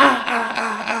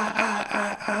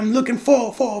 I'm looking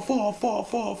for a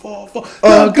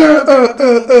girl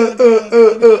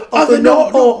of the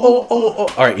North.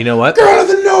 All right, you know what? Girl of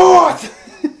the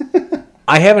North.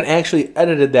 I haven't actually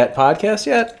edited that podcast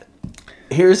yet.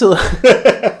 Here's a...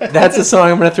 That's the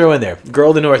song I'm going to throw in there.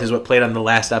 Girl of the North is what played on the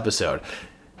last episode.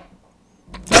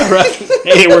 All right.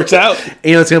 Hey, it works out. And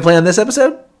you know what's going to play on this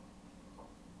episode?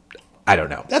 I don't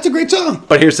know. That's a great song.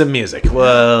 But here's some music.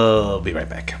 We'll be right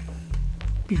back.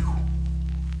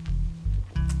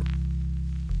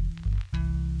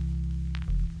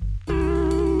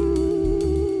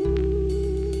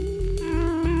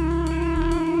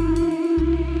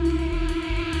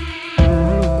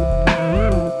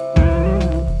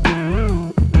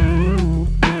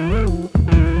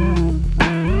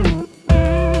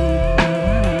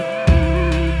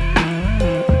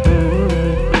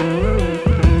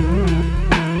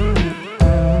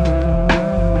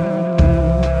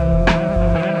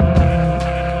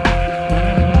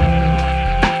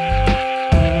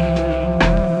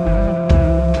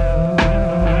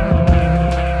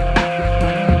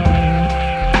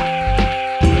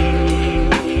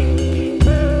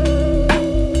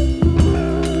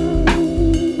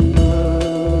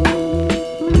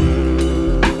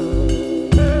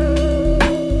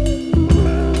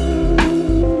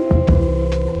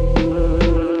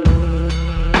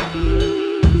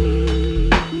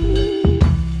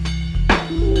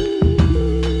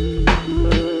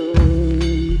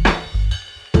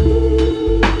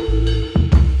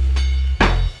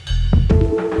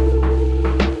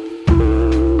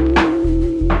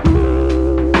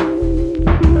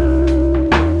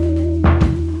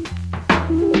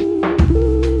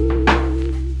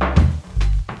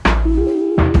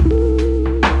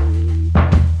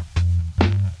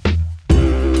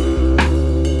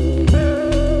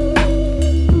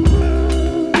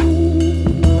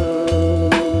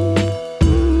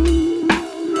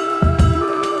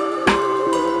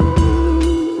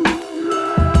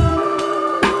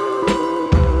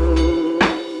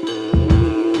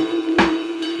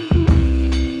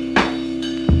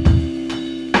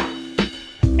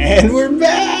 And we're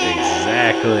back.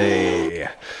 Exactly.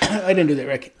 I didn't do that,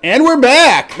 Rick. And we're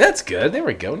back. That's good. There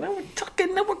we go. Now we're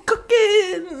talking. Now we're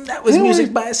cooking. That was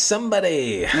music by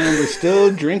somebody. And we're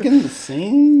still drinking the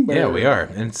same beer. Yeah, we are.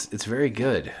 And it's very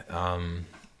good.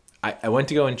 I went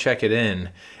to go and check it in,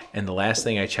 and the last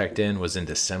thing I checked in was in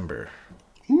December.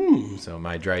 So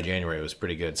my dry January was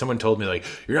pretty good. Someone told me, like,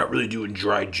 you're not really doing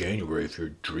dry January if you're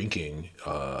drinking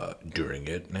during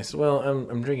it. And I said, well,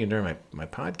 I'm drinking during my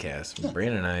podcast. And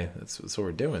Brandon and I, that's what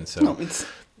we're doing. So No, it's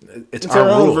our our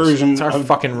own rules. version It's our of-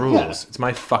 fucking rules. yeah. It's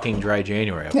my fucking dry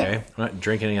January, okay? Yeah. I'm not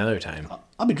drinking any other time.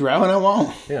 I'll be dry when I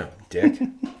won't. Yeah, dick.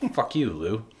 Fuck you,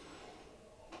 Lou.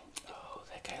 Oh,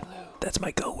 that guy Lou. That's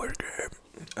my coworker.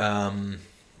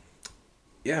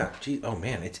 Yeah. Gee, oh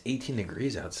man, it's 18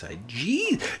 degrees outside.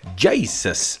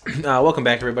 Jesus. Welcome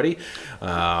back, everybody.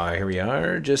 Here we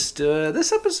are. Just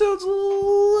this episode's a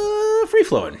little free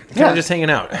flowing. Kind of just hanging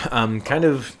out. Kind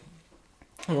of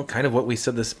what we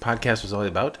said this podcast was all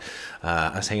about.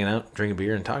 Us hanging out, drinking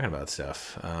beer, and talking about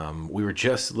stuff. We were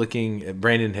just looking.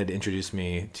 Brandon had introduced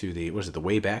me to the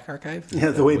Wayback Archive. Yeah,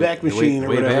 the Wayback Machine or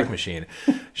Wayback whatever. Machine,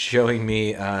 showing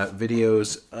me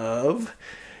videos of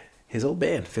his old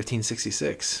band,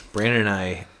 1566. Brandon and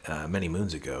I, many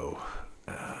moons ago,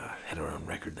 had our own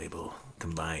record label,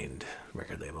 combined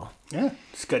record label. Yeah,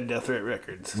 Scud Death Threat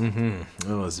Records. It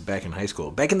was back in high school,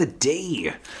 back in the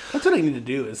day. That's what I need to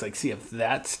do is like see if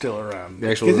that's still around.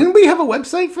 The actual- Does anybody have a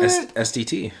website for that?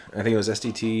 SDT. I think it was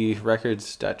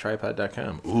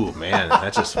sdtrecords.tripod.com. Ooh, man,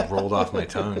 that just rolled off my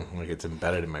tongue like it's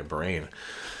embedded in my brain.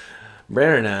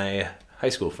 Brandon and I, high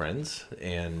school friends,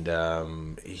 and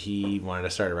he wanted to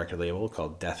start a record label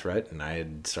called Death Threat, and I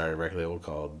had started a record label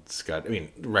called Scud. I mean,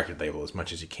 record label as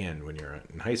much as you can when you're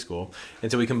in high school.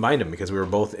 And so we combined them because we were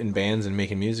both in bands and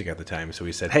making music at the time. So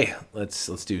we said, hey, let's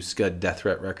do Scud Death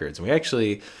Threat Records. And we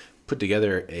actually put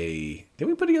together a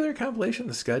compilation,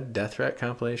 the Scud Death Threat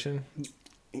compilation?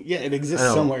 Yeah, it exists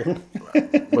somewhere.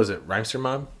 Was it Rhymester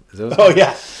Mob? Is that Oh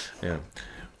yeah. Yeah.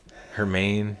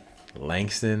 Hermaine,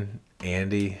 Langston,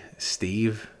 Andy,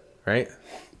 Steve, right?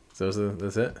 That's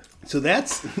it? So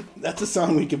that's a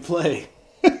song we could play.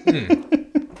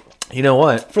 You know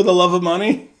what? For the Love of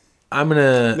Money.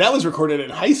 That was recorded in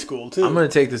high school too. I'm gonna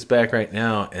take this back right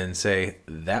now and say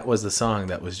that was the song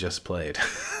that was just played.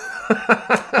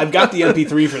 I've got the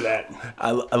MP3 for that.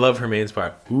 I love Hermaine's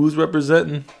part. Who's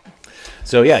representing?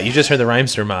 So yeah, you just heard the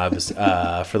Rhymester Mobs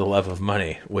for the Love of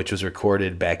Money, which was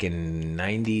recorded back in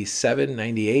 97,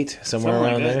 98, somewhere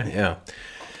around there. Yeah.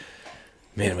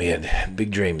 Man, we had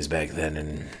big dreams back then,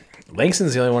 and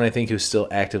Langston's the only one I think who's still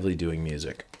actively doing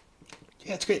music.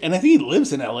 Yeah, it's great. And I think he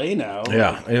lives in LA now.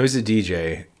 Yeah, and he was a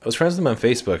DJ. I was friends with him on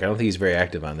Facebook. I don't think he's very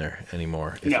active on there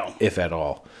anymore, if at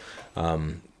all.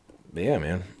 But yeah,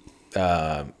 man.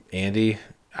 Andy,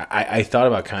 I thought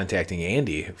about contacting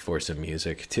Andy for some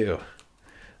music, too.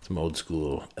 Some old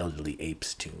school Elderly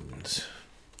Apes tunes.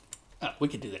 We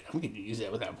could do that. We could use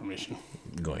that without permission.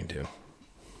 Going to.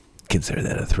 Consider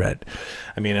that a threat.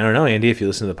 I mean, I don't know, Andy, if you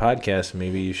listen to the podcast,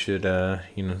 maybe you should,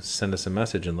 send us a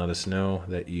message and let us know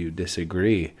that you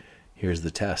disagree. Here's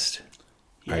the test.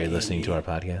 Yeah, are you listening to our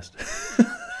podcast?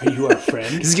 Are you our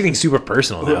friend? This is getting super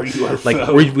personal now. Are you our like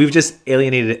foe? We've just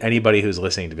alienated anybody who's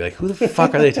listening to be like, who the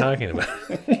fuck are they talking about?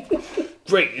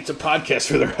 Great, it's a podcast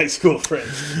for their high school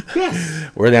friends.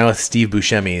 Yes. We're now with Steve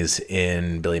Buscemi's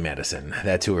in Billy Madison.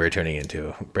 That's who we're turning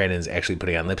into. Brandon's actually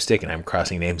putting on lipstick, and I'm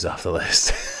crossing names off the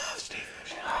list.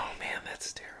 Oh, man,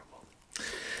 that's terrible.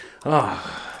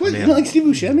 Oh, what, man. You don't like Steve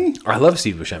Buscemi? I love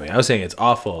Steve Buscemi. I was saying it's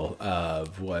awful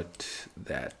of what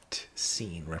that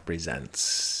scene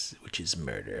represents, which is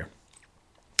murder.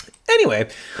 Anyway,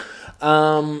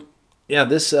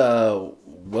 this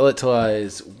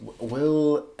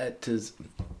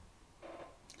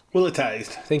Willetized.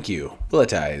 Thank you.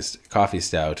 Willetized coffee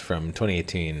stout from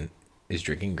 2018 is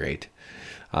drinking great.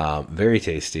 Very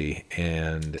tasty.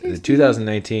 And the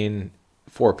 2019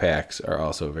 4-packs are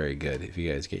also very good if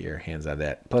you guys get your hands on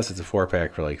that. Plus, it's a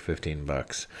 4-pack for like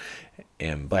 $15.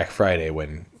 And Black Friday,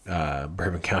 when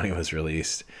Bourbon County was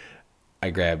released, I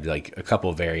grabbed like a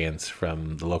couple variants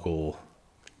from the local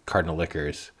Cardinal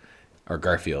Liquors or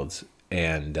Garfield's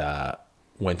and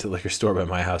went to the liquor store by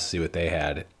my house to see what they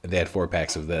had. They had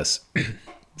 4-packs of this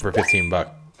for $15.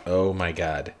 Oh my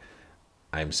God.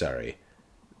 I'm sorry.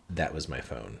 That was my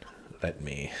phone. Let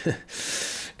me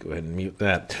go ahead and mute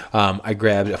that. I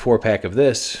grabbed a 4-pack of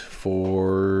this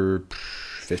for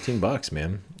 $15,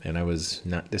 man. And I was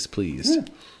not displeased. Yeah.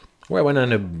 Where I went on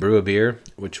to brew a beer,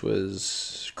 which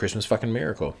was Christmas fucking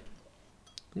Miracle.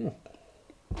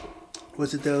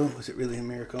 Was it though? Was it really a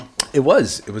miracle? It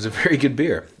was. It was a very good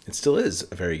beer. It still is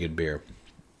a very good beer.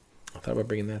 I thought about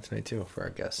bringing that tonight too for our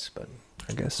guests, but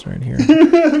our guests aren't here.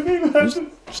 There's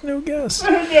no guests.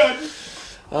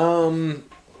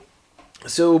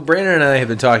 So Brandon and I have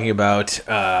been talking about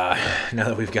now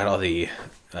that we've got all the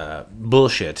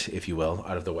bullshit, if you will,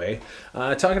 out of the way,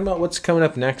 talking about what's coming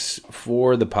up next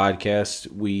for the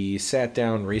podcast. We sat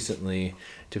down recently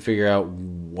to figure out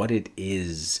what it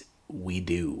is we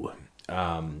do.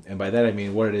 And by that I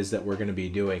mean what it is that we're going to be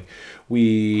doing.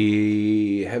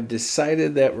 We have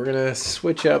decided that we're going to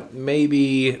switch up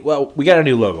we got a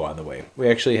new logo on the way. We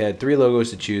actually had 3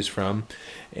 logos to choose from,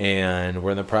 and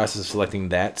we're in the process of selecting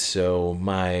that. So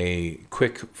my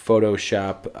quick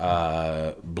Photoshop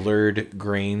blurred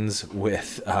grains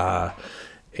with a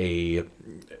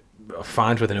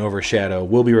font with an overshadow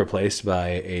will be replaced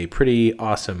by a pretty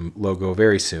awesome logo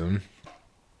very soon.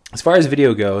 As far as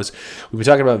video goes, we've been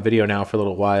talking about video now for a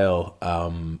little while.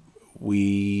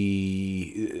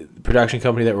 The production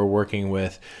company that we're working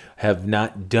with have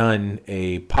not done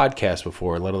a podcast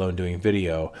before, let alone doing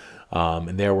video.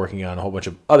 And they're working on a whole bunch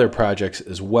of other projects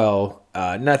as well.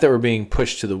 Not that we're being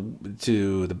pushed to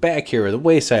the back here or the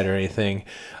wayside or anything,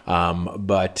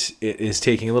 but it is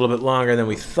taking a little bit longer than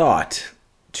we thought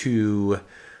to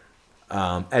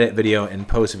edit video and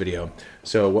post video.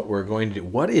 So what we're going to do,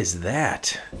 what is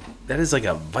that? That is like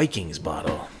a Vikings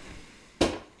bottle.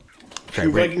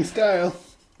 True Viking style.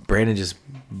 Brandon just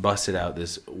busted out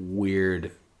this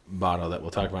weird bottle that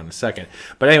we'll talk about in a second.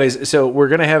 But anyways, so we're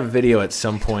going to have video at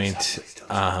some point.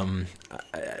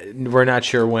 We're not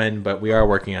sure when, but we are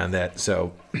working on that.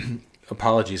 So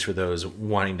apologies for those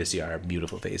wanting to see our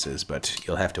beautiful faces, but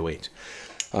you'll have to wait.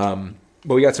 But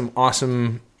we got some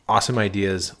awesome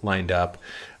ideas lined up.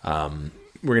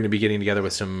 We're going to be getting together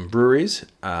with some breweries.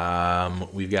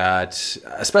 We've got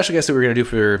a special guest that we're going to do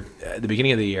for the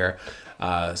beginning of the year.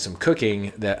 Some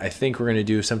cooking that I think we're going to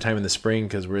do sometime in the spring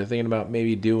because we're thinking about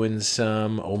maybe doing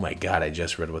some... Oh my God, I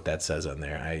just read what that says on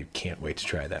there. I can't wait to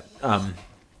try that.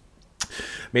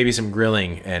 Maybe some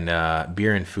grilling and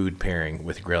beer and food pairing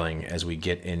with grilling as we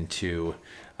get into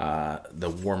the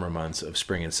warmer months of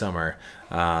spring and summer.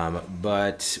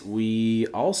 But we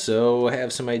also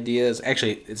have some ideas.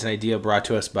 Actually, it's an idea brought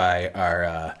to us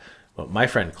by my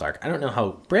friend Clark. I don't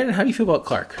know Brandon, how do you feel about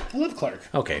Clark? I love Clark.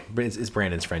 Okay, it's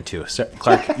Brandon's friend too. So,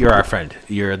 Clark, you're our friend.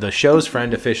 You're the show's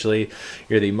friend officially.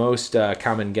 You're the most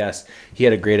common guest. He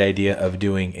had a great idea of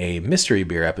doing a mystery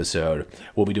beer episode.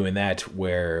 We'll be doing that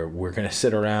where we're going to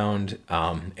sit around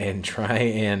and try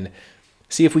and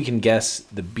see if we can guess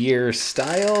the beer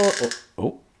style.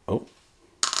 Oh.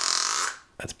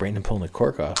 That's Brandon pulling the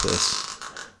cork off this.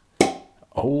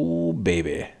 Oh,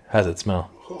 baby. How's it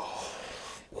smell? Whew.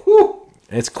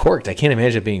 It's corked. I can't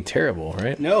imagine it being terrible,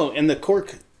 right? No, and the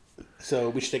cork, so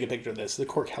we should take a picture of this. The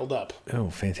cork held up. Oh,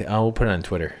 fantastic. I'll put it on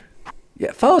Twitter.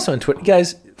 Yeah, follow us on Twitter.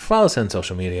 Guys, follow us on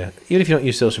social media. Even if you don't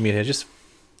use social media, just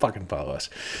fucking follow us.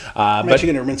 I'm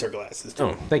actually going to rinse our glasses, too.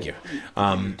 Oh, thank you.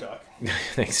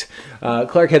 Thanks.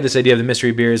 Clark had this idea of the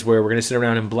mystery beers where we're going to sit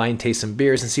around and blind taste some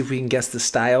beers and see if we can guess the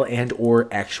style and or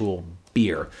actual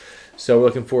beer. So we're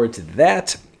looking forward to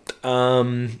that.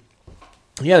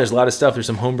 Yeah, there's a lot of stuff. There's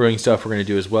some homebrewing stuff we're going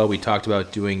to do as well. We talked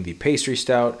about doing the pastry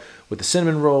stout with the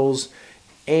cinnamon rolls.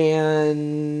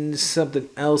 And something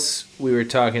else we were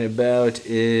talking about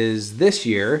is this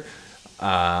year,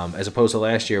 as opposed to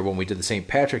last year when we did the St.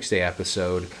 Patrick's Day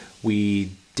episode,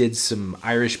 we did some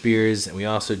Irish beers, and we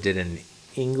also did an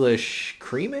English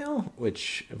cream ale,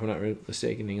 which, if I'm not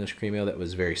mistaken, English cream ale that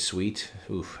was very sweet.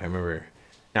 Oof, I remember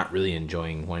not really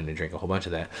enjoying wanting to drink a whole bunch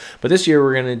of that. But this year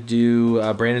we're going to do,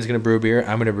 Brandon's going to brew a beer,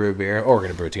 I'm going to brew a beer, or we're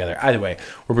going to brew it together. Either way,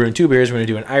 we're brewing 2 beers. We're going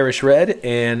to do an Irish Red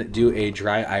and do a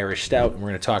dry Irish Stout, and we're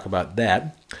going to talk about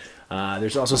that.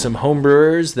 There's also some home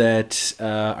brewers that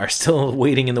are still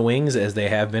waiting in the wings, as they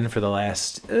have been for the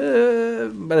last, by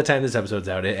the time this episode's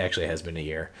out, it actually has been a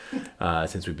year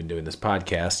since we've been doing this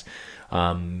podcast,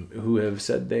 who have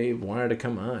said they wanted to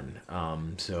come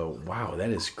on. So, wow, that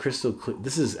is crystal clear.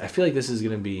 I feel like this is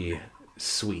going to be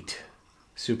sweet,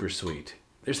 super sweet.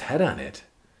 There's head on it.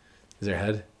 Is there a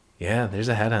head? Yeah, there's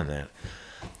a head on that.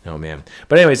 Oh, man.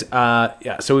 But anyways,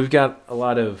 yeah, so we've got a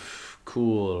lot of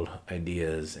cool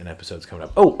ideas and episodes coming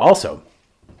up. Oh, also,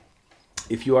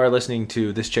 if you are listening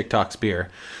to This Chick Talks Beer,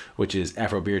 which is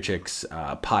Afro Beer Chick's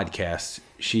podcast,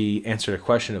 she answered a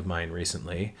question of mine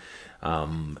recently,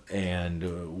 and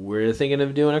we're thinking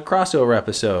of doing a crossover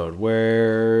episode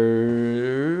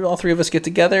where all 3 of us get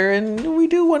together and we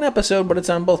do one episode, but it's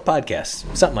on both podcasts,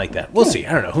 something like that. We'll see.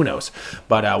 I don't know. Who knows?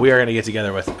 But we are going to get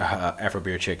together with Afro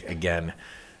Beer Chick again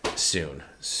soon.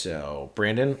 So,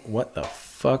 Brandon, what the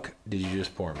fuck did you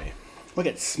just pour me?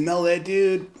 Smell that,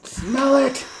 dude. Smell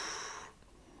it.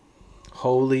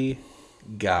 Holy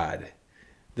God.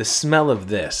 The smell of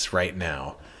this right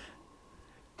now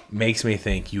makes me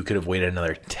think you could have waited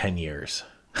another 10 years.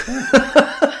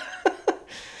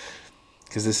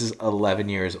 Because this is 11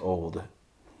 years old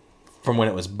from when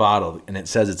it was bottled, and it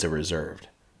says it's a reserved.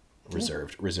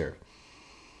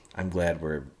 I'm glad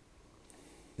we're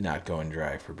not going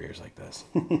dry for beers like this.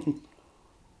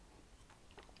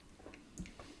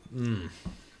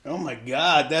 Oh my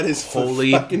God, that is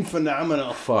fucking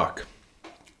phenomenal. Fuck.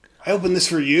 I opened this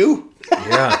for you?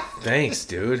 Yeah, thanks,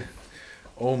 dude.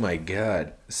 Oh my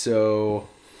God. So,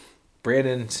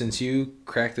 Brandon, since you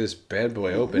cracked this bad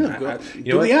boy open, do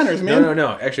the honors, man.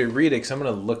 No. Actually, read it, because I'm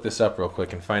going to look this up real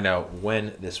quick and find out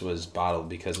when this was bottled,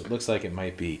 because it looks like it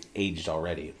might be aged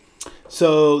already.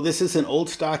 So this is an Old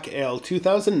Stock Ale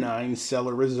 2009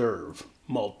 Cellar Reserve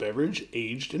malt beverage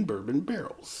aged in bourbon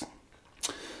barrels.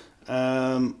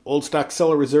 Old Stock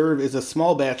Cellar Reserve is a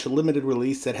small batch limited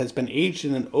release that has been aged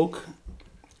in oak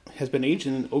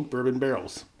bourbon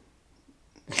barrels.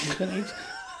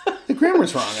 The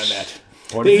grammar's wrong on that.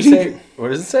 What does it say? What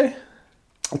does it say?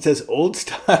 It says Old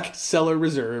Stock Cellar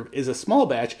Reserve is a small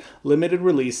batch limited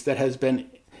release that has been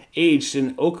aged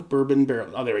in oak bourbon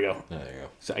barrels. Oh, there we go. There you go.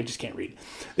 So I just can't read.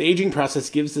 The aging process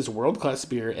gives this world-class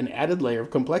beer an added layer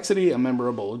of complexity, a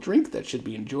memorable drink that should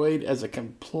be enjoyed as a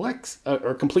complex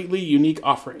or completely unique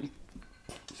offering.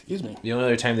 Excuse me. The only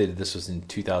other time they did this was in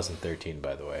 2013,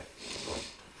 by the way.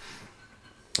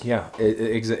 Yeah.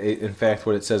 In fact,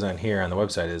 what it says on here on the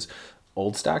website is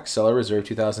Old Stock Cellar Reserve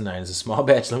 2009 is a small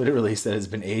batch limited release that has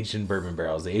been aged in bourbon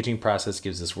barrels. The aging process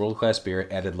gives this world-class beer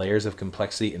added layers of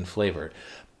complexity and flavor.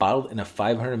 Bottled in a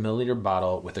 500 milliliter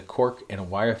bottle with a cork and a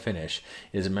wire finish,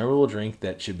 it is a memorable drink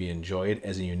that should be enjoyed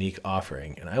as a unique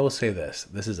offering. And I will say this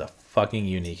is a fucking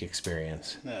unique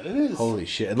experience. That it is. Holy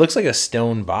shit. It looks like a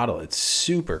stone bottle. It's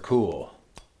super cool.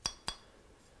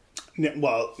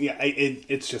 Well, yeah,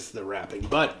 it's just the wrapping.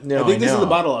 But No, I think this I is the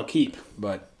know. bottle I'll keep.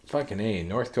 But Fucking A.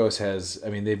 North Coast has, I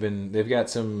mean, they've got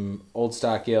some Old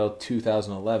Stock Ale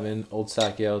 2011, Old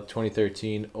Stock Ale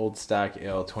 2013, Old Stock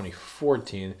Ale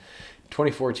 2014.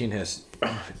 2014 has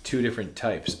two different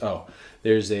types. Oh,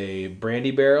 there's a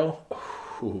brandy barrel.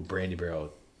 Ooh, brandy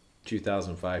barrel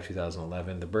 2005,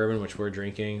 2011. The bourbon, which we're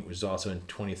drinking, was also in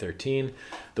 2013.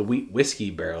 The wheat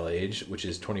whiskey barrel age, which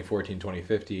is 2014,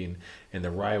 2015. And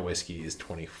the rye whiskey is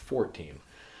 2014.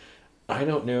 I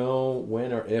don't know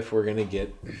when or if we're going to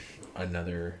get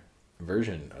another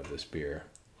version of this beer.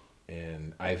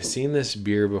 And I've seen this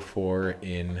beer before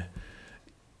in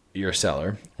your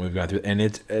cellar. We've gone through,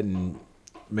 and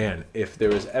man, if there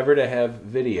was ever to have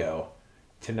video,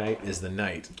 tonight is the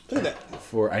night. Look at that.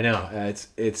 I know,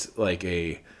 it's like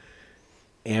a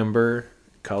amber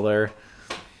color.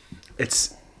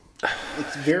 It's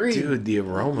very, dude, the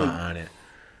aroma on it.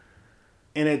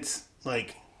 And it's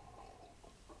like,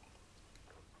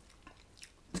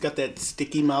 it's got that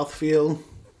sticky mouthfeel.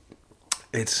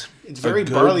 It's very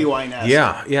barley wine-esque.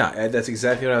 Yeah, that's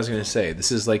exactly what I was going to say.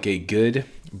 This is like a good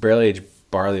barrel-aged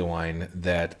barley wine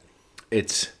that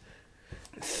it's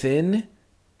thin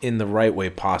in the right way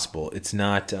possible. It's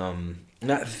not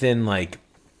thin like,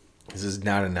 this is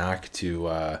not a knock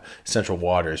to Central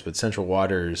Waters, but Central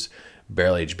Waters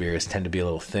barrel-aged beers tend to be a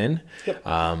little thin. Yep.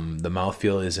 The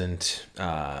mouthfeel isn't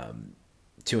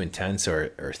too intense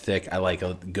or thick. I like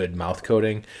a good mouth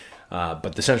coating,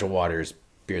 but the Central Waters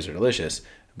beers are delicious.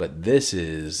 But this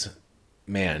is,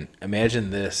 man, imagine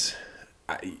this.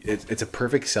 It's a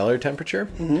perfect cellar temperature.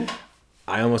 Mm-hmm.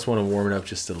 I almost want to warm it up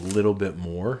just a little bit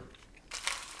more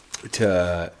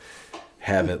to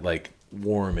have it like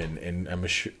warm, and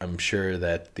I'm sure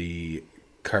that the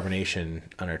carbonation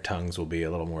on our tongues will be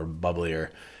a little more bubblier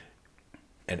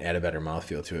and add a better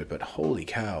mouthfeel to it. But holy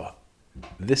cow,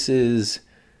 this is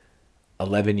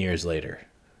 11 years later.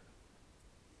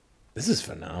 This is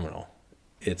phenomenal.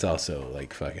 It's also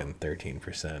like fucking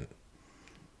 13%.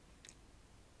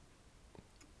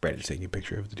 Brad, just taking a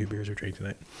picture of the two beers we're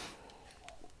drinking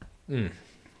tonight.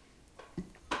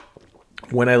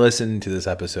 When I listen to this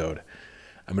episode,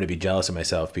 I'm going to be jealous of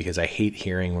myself because I hate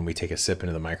hearing when we take a sip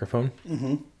into the microphone.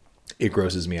 Mm-hmm. It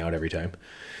grosses me out every time.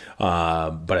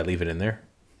 But I leave it in there.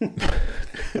 But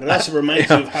it also reminds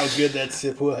you of how good that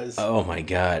sip was. Oh my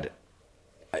God.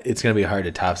 It's going to be hard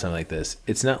to top something like this.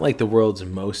 It's not like the world's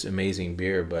most amazing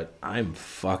beer, but I'm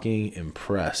fucking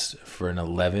impressed for an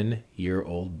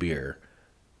 11-year-old beer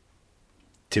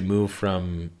to move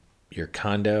from your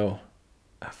condo.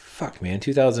 Fuck, man.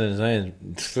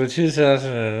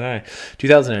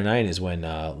 2009 is when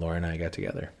Laura and I got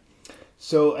together.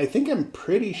 So I think I'm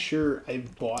pretty sure I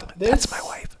bought this. That's my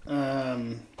wife.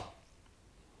 Trying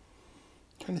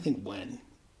to think when.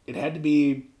 It had to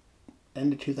be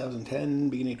end of 2010,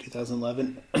 beginning of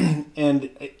 2011. And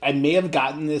I may have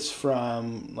gotten this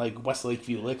from like West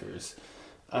Lakeview Liquors.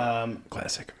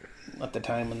 Classic. At the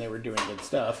time when they were doing good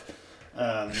stuff.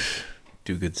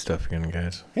 Do good stuff again,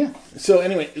 guys. Yeah. So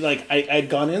anyway, like I'd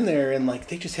gone in there and like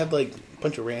they just had like a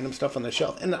bunch of random stuff on the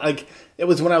shelf. And like it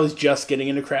was when I was just getting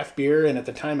into craft beer, and at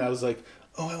the time I was like,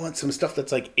 oh, I want some stuff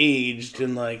that's like aged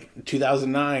in like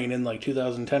 2009 and like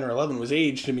 2010 or 11 was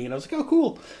aged to me, and I was like, oh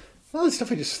cool. All this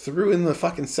stuff I just threw in the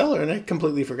fucking cellar, and I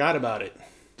completely forgot about it.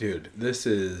 Dude, this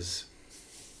is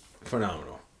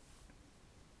phenomenal.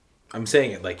 I'm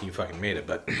saying it like you fucking made it,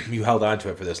 but you held on to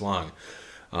it for this long.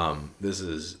 This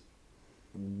is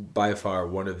by far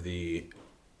one of the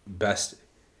best.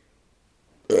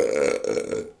 I'm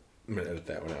going to edit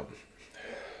that one out.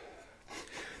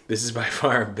 This has by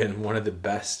far been one of the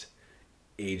best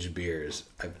aged beers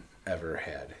I've ever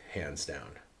had, hands down.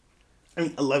 I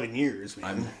mean, 11 years, man.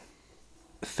 I'm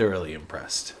thoroughly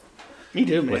impressed. Me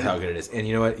too, man. With how good it is. And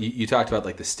you know what? You talked about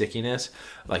like the stickiness.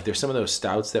 Like there's some of those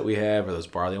stouts that we have or those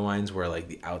barley wines where like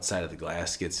the outside of the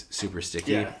glass gets super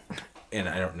sticky. Yeah. And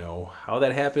I don't know how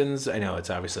that happens. I know it's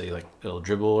obviously like it'll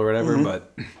dribble or whatever,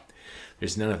 but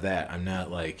there's none of that. I'm not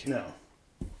like... No.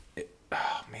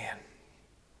 Oh, man.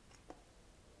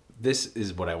 This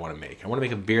is what I want to make. I want to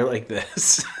make a beer like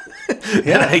this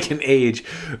that I can age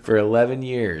for 11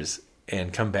 years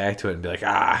and come back to it and be like,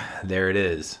 there it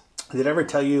is. Did I ever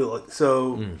tell you,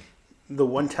 the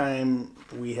one time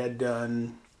we had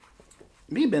done,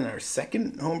 may have been our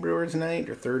second homebrewers night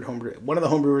or third homebrew, one of the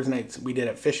homebrewers nights we did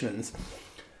at Fishman's,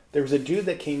 there was a dude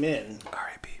that came in,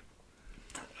 R.I.P.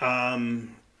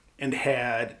 And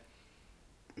had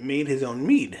made his own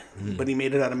mead, but he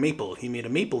made it out of maple. He made a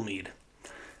maple mead.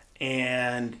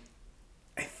 And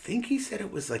I think he said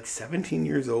it was like 17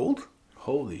 years old.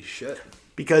 Holy shit.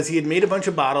 Because he had made a bunch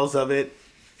of bottles of it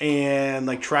and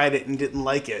like tried it and didn't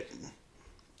like it.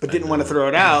 but didn't want to throw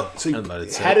it out. So he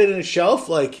had it in a shelf,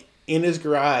 like, in his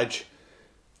garage.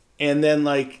 And then,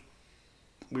 like,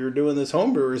 we were doing this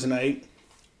homebrewers night,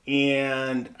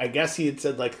 and I guess he had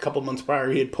said, like, a couple months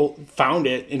prior, he had found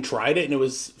it and tried it, and it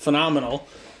was phenomenal.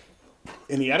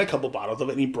 And he had a couple bottles of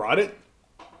it, and he brought it.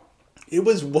 It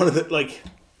was one of the, like,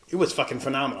 it was fucking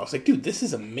phenomenal. I was like, dude, this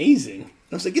is amazing.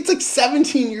 And I was like, it's like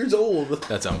 17 years old.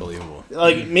 That's unbelievable.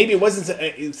 Like, maybe it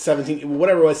wasn't 17,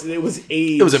 whatever it was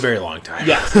aged. It was a very long time.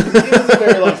 Yes, it was a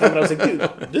very long time. But I was like, dude,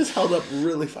 this held up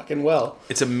really fucking well.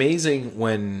 It's amazing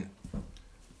when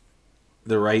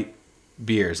the right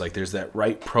beers, like there's that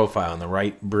right profile and the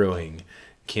right brewing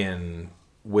can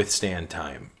withstand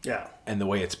time. Yeah. And the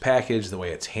way it's packaged, the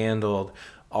way it's handled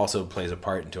also plays a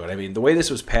part into it. I mean, the way this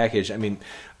was packaged, I mean,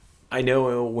 I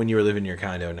know when you were living in your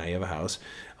condo, now you have a house,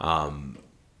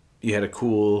 you had a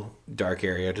cool, dark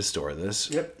area to store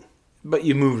this. Yep. But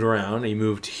you moved around, and you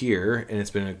moved here, and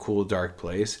it's been a cool, dark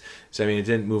place. So, I mean, it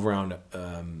didn't move around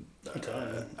a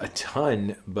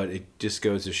ton, but it just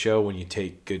goes to show when you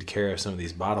take good care of some of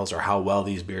these bottles or how well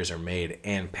these beers are made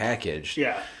and packaged.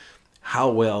 Yeah.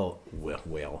 How well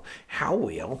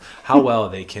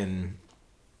they can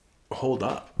hold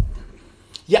up.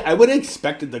 Yeah, I would have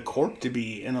expected the cork to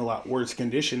be in a lot worse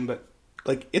condition, but,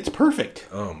 like, it's perfect.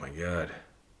 Oh, my God.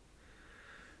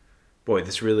 Boy,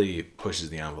 this really pushes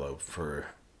the envelope for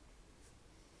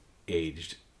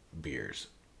aged beers.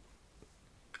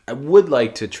 I would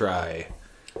like to try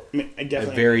I mean, I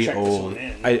definitely a very check this old... one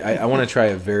in. I want to try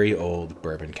a very old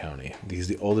Bourbon County, because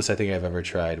the oldest I think I've ever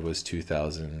tried was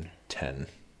 2010.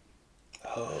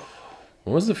 Oh.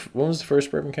 When was the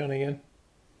first Bourbon County again?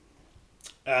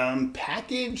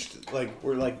 Packaged, like,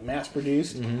 were, like, mass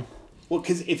produced. Mm-hmm. Well,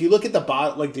 because if you look at the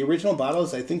bottle, like, the original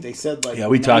bottles, I think they said, like, yeah,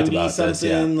 we talked about this,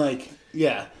 yeah. Like,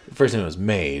 yeah. The first time it was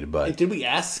made, but... Did we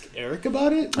ask Eric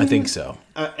about it? I think so.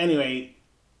 Anyway,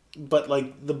 but,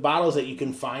 like, the bottles that you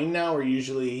can find now are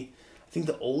usually... I think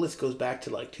the oldest goes back to,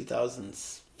 like,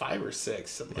 2005 or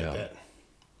 6, something like that.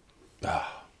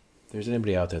 If there's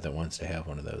anybody out there that wants to have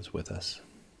one of those with us,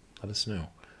 let us know.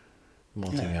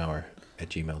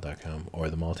 maltinghour@gmail.com, or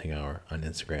the Malting Hour on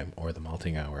Instagram, or the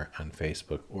Malting Hour on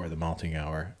Facebook, or the Malting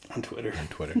Hour on Twitter.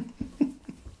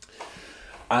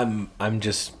 I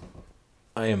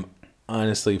am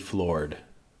honestly floored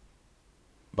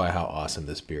by how awesome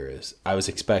this beer is. I was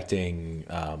expecting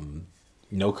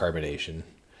no carbonation.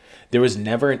 There was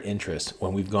never an interest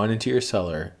when we've gone into your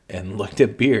cellar and looked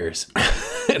at beers,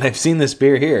 and I've seen this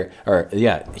beer here.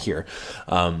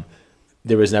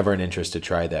 There was never an interest to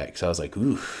try that, because I was like,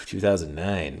 ooh,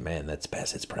 2009, man, that's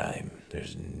past its prime.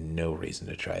 There's no reason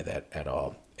to try that at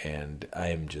all. And I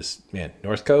am just, man,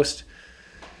 North Coast,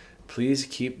 please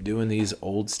keep doing these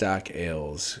old stock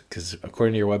ales, because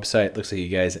according to your website, it looks like you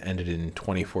guys ended in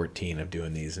 2014 of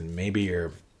doing these, and maybe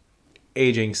you're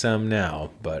aging some now,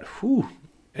 but whew,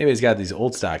 anybody's got these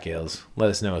old stock ales,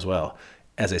 let us know as well.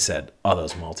 As I said, all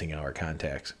those Malting Hour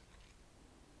contacts.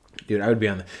 Dude, I would be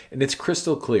on and it's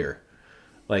crystal clear.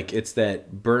 Like, it's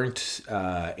that burnt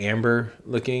amber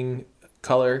looking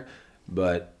color,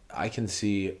 but I can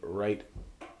see right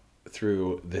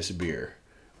through this beer.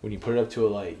 When you put it up to a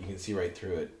light, you can see right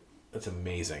through it. That's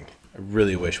amazing. I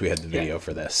really wish we had the video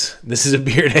for this. This is a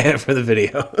beer to have for the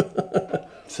video.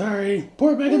 Sorry.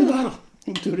 Pour it back in the bottle.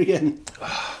 We'll do it again.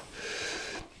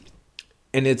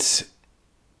 And it's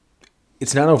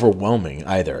not overwhelming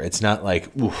either. It's not like,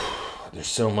 oof, there's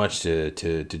so much to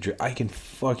drink. I can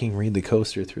fucking read the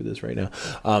coaster through this right now.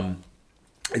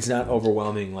 It's not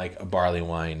overwhelming like a barley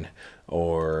wine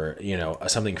or,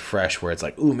 something fresh where it's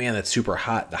like, ooh, man, that's super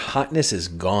hot. The hotness is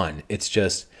gone. It's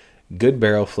just good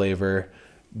barrel flavor,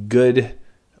 good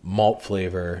malt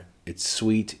flavor. It's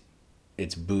sweet.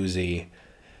 It's boozy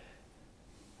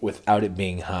without it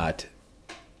being hot.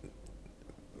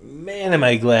 Man, am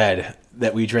I glad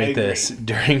that we drank this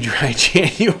during dry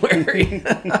January.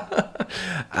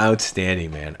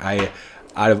 Outstanding, man.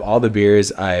 Out of all the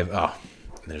beers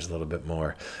there's a little bit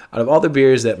more. Out of all the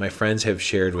beers that my friends have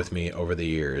shared with me over the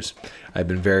years, I've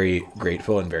been very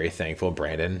grateful and very thankful.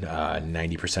 Brandon,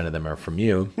 90% of them are from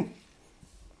you.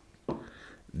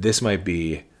 This might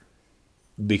be,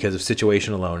 because of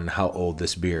situation alone and how old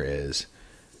this beer is,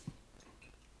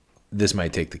 this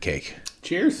might take the cake.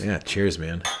 Cheers. Yeah, cheers,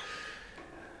 man.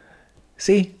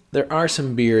 See, there are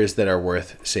some beers that are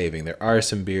worth saving. There are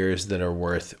some beers that are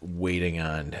worth waiting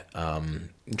on.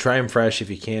 Try them fresh if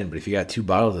you can, but if you got 2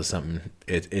 bottles of something,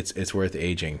 it's worth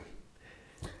aging.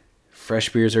 Fresh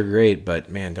beers are great, but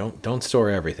man, don't store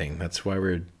everything. That's why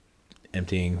we're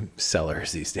emptying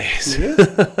cellars these days.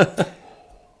 Yeah,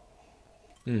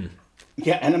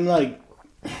 and I'm like,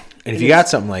 And if you got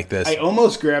something like this, I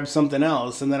almost grabbed something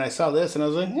else, and then I saw this, and I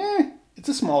was like, it's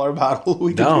a smaller bottle.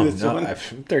 We can do this one.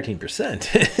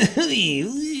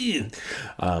 13%.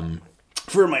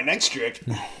 For my next trick.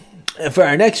 For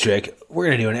our next trick, we're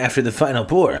going to do an after the final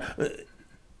pour.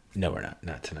 No, we're not.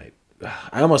 Not tonight.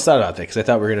 I almost thought about that because I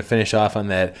thought we were going to finish off on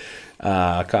that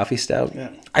coffee stout.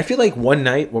 Yeah. I feel like one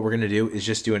night what we're going to do is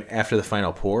just do an after the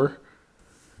final pour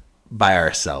by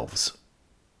ourselves.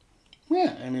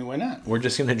 Yeah, I mean, why not? We're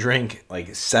just going to drink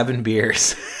like 7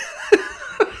 beers.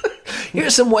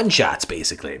 Here's some one-shots,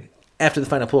 basically. After the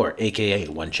final pour, a.k.a.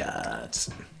 one-shots.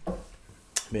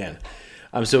 Man,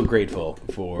 I'm so grateful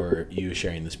for you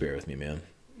sharing this beer with me, man.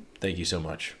 Thank you so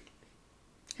much.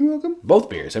 You're welcome. Both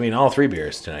beers. I mean, all 3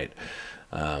 beers tonight.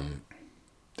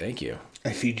 Thank you.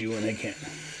 I feed you when I can.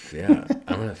 Yeah,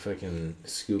 I'm going to fucking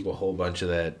scoop a whole bunch of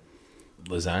that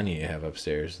lasagna you have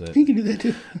upstairs. That You can do that,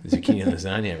 too. zucchini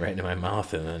lasagna right into my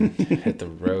mouth and then hit the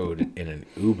road in an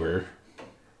Uber.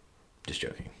 Just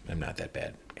joking. I'm not that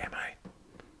bad, am I?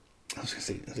 I was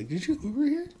going to say, did you Uber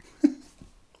here?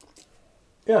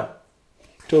 Yeah.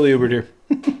 Totally Ubered here.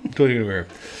 Totally Ubered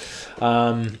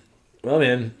here. Well,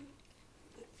 man,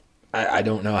 I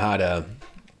don't know how to...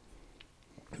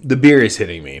 The beer is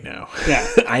hitting me now. Yeah.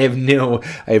 I have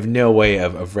no way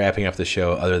of wrapping up the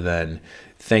show other than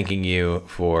thanking you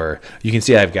for... You can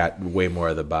see I've got way more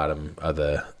at the bottom of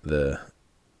the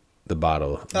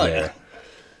bottle there. Yeah.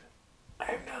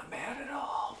 I'm not mad at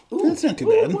all. That's not too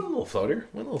bad. One little floater.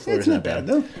 It's not bad,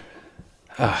 though.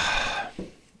 I'm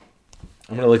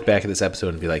going to look back at this episode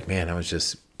and be like, man, I was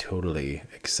just totally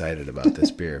excited about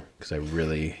this beer because I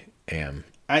really am.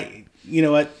 You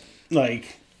know what?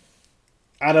 Like,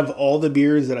 out of all the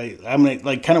beers that I'm going to,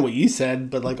 like, kind of what you said,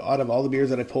 but, like, out of all the beers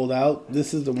that I pulled out,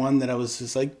 this is the one that I was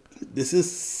just like, this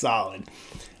is solid.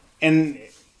 And,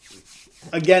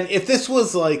 again, if this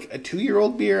was, like, a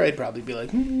 2-year-old beer, I'd probably be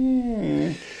like,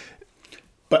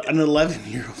 But an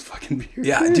 11-year-old fucking beer.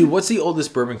 Yeah, dude, what's the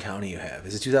oldest bourbon county you have?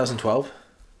 Is it 2012?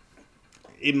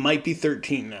 It might be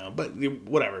 13 now, but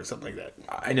whatever, something like that.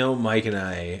 I know Mike and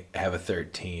I have a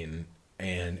 13,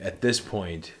 and at this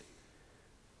point,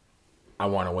 I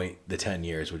want to wait the 10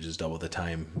 years, which is double the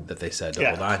time that they said to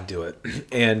hold on to it.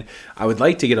 And I would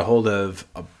like to get a hold of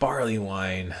a barley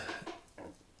wine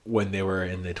when they were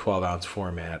in the 12-ounce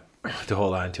format to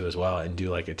hold on to as well and do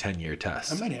like a 10-year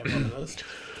test. I might have one of those.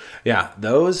 Yeah,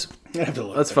 those, I have to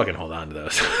look. let's fucking hold on to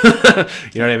those.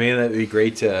 You know what I mean? That'd be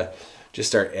great to just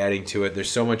start adding to it.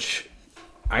 There's so much.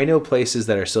 I know places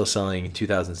that are still selling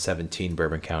 2017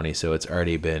 Bourbon County, so it's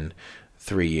already been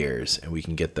 3 years, and we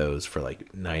can get those for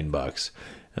like $9.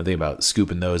 I'm thinking about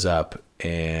scooping those up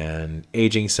and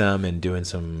aging some and doing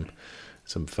some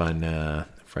fun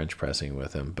French pressing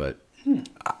with them. But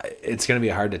it's going to be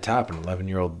hard to top an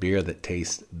 11-year-old beer that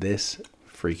tastes this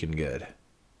freaking good.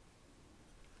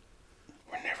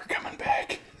 We're never coming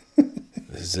back.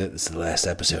 This is it. This is the last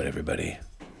episode, everybody.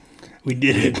 We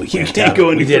did it. We can't go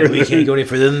any further. We can't go any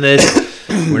further than this.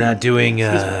 We're not doing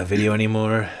video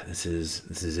anymore. This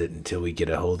is it until we get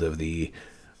a hold of the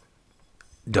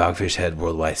Dogfish Head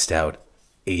Worldwide Stout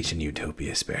aged in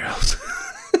Utopia barrels.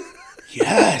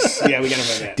 Yes. Yeah, we gotta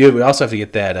find that. Dude, we also have to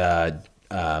get that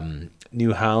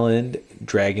New Holland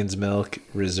Dragon's Milk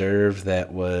Reserve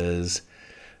that was...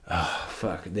 Oh,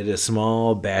 fuck. They did a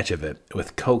small batch of it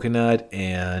with coconut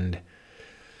and...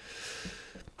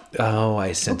 Oh,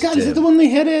 I sent it to... is it the one they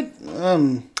had at...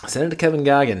 I sent it to Kevin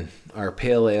Goggin, our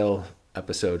Pale Ale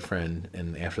episode friend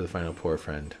and After the Final Pour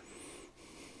friend.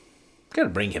 Gotta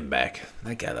bring him back.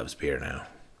 That guy loves beer now.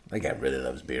 That guy really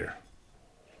loves beer.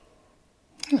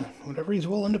 Whatever he's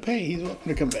willing to pay, he's welcome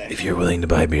to come back. If you're willing to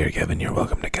buy beer, Kevin, you're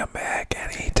welcome to come back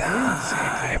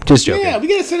anytime. Just joking. Yeah, we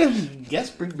gotta set up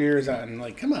guest beers on.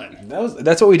 Like, come on.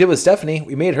 That's what we did with Stephanie.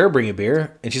 We made her bring a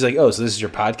beer, and she's like, "Oh, so this is your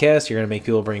podcast? You're gonna make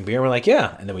people bring beer?" And we're like,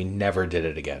 "Yeah," and then we never did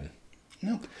it again.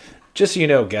 Nope. Just so you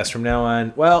know, guests from now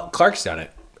on. Well, Clark's done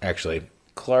it actually.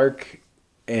 Clark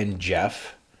and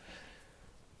Jeff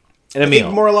and Emil. I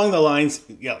think more along the lines.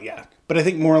 Yeah. But I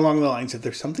think more along the lines if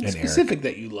there's something And specific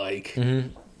that you like. Mm-hmm.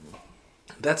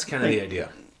 That's kind of the idea.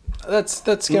 That's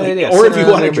kind of the idea. Or if you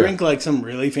want to drink like some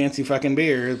really fancy fucking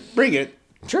beer, bring it.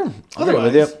 Sure.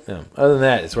 Otherwise, yeah. Other than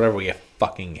that, it's whatever we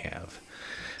fucking have.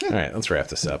 Yeah. All right, let's wrap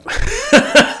this up.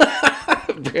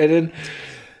 Brandon,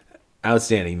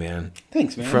 outstanding, man.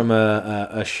 Thanks, man. From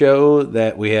a show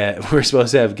that we're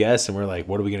supposed to have guests, and we're like,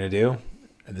 what are we gonna do?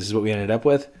 And this is what we ended up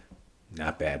with.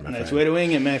 Not bad, my friend. Nice way to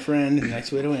wing it, my friend.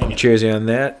 Nice way to wing it. Cheers on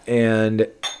that. And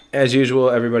as usual,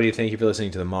 everybody, thank you for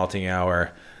listening to the Malting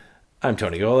Hour. I'm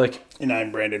Tony Golick. And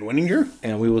I'm Brandon Winninger.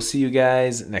 And we will see you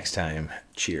guys next time.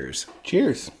 Cheers.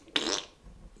 Cheers.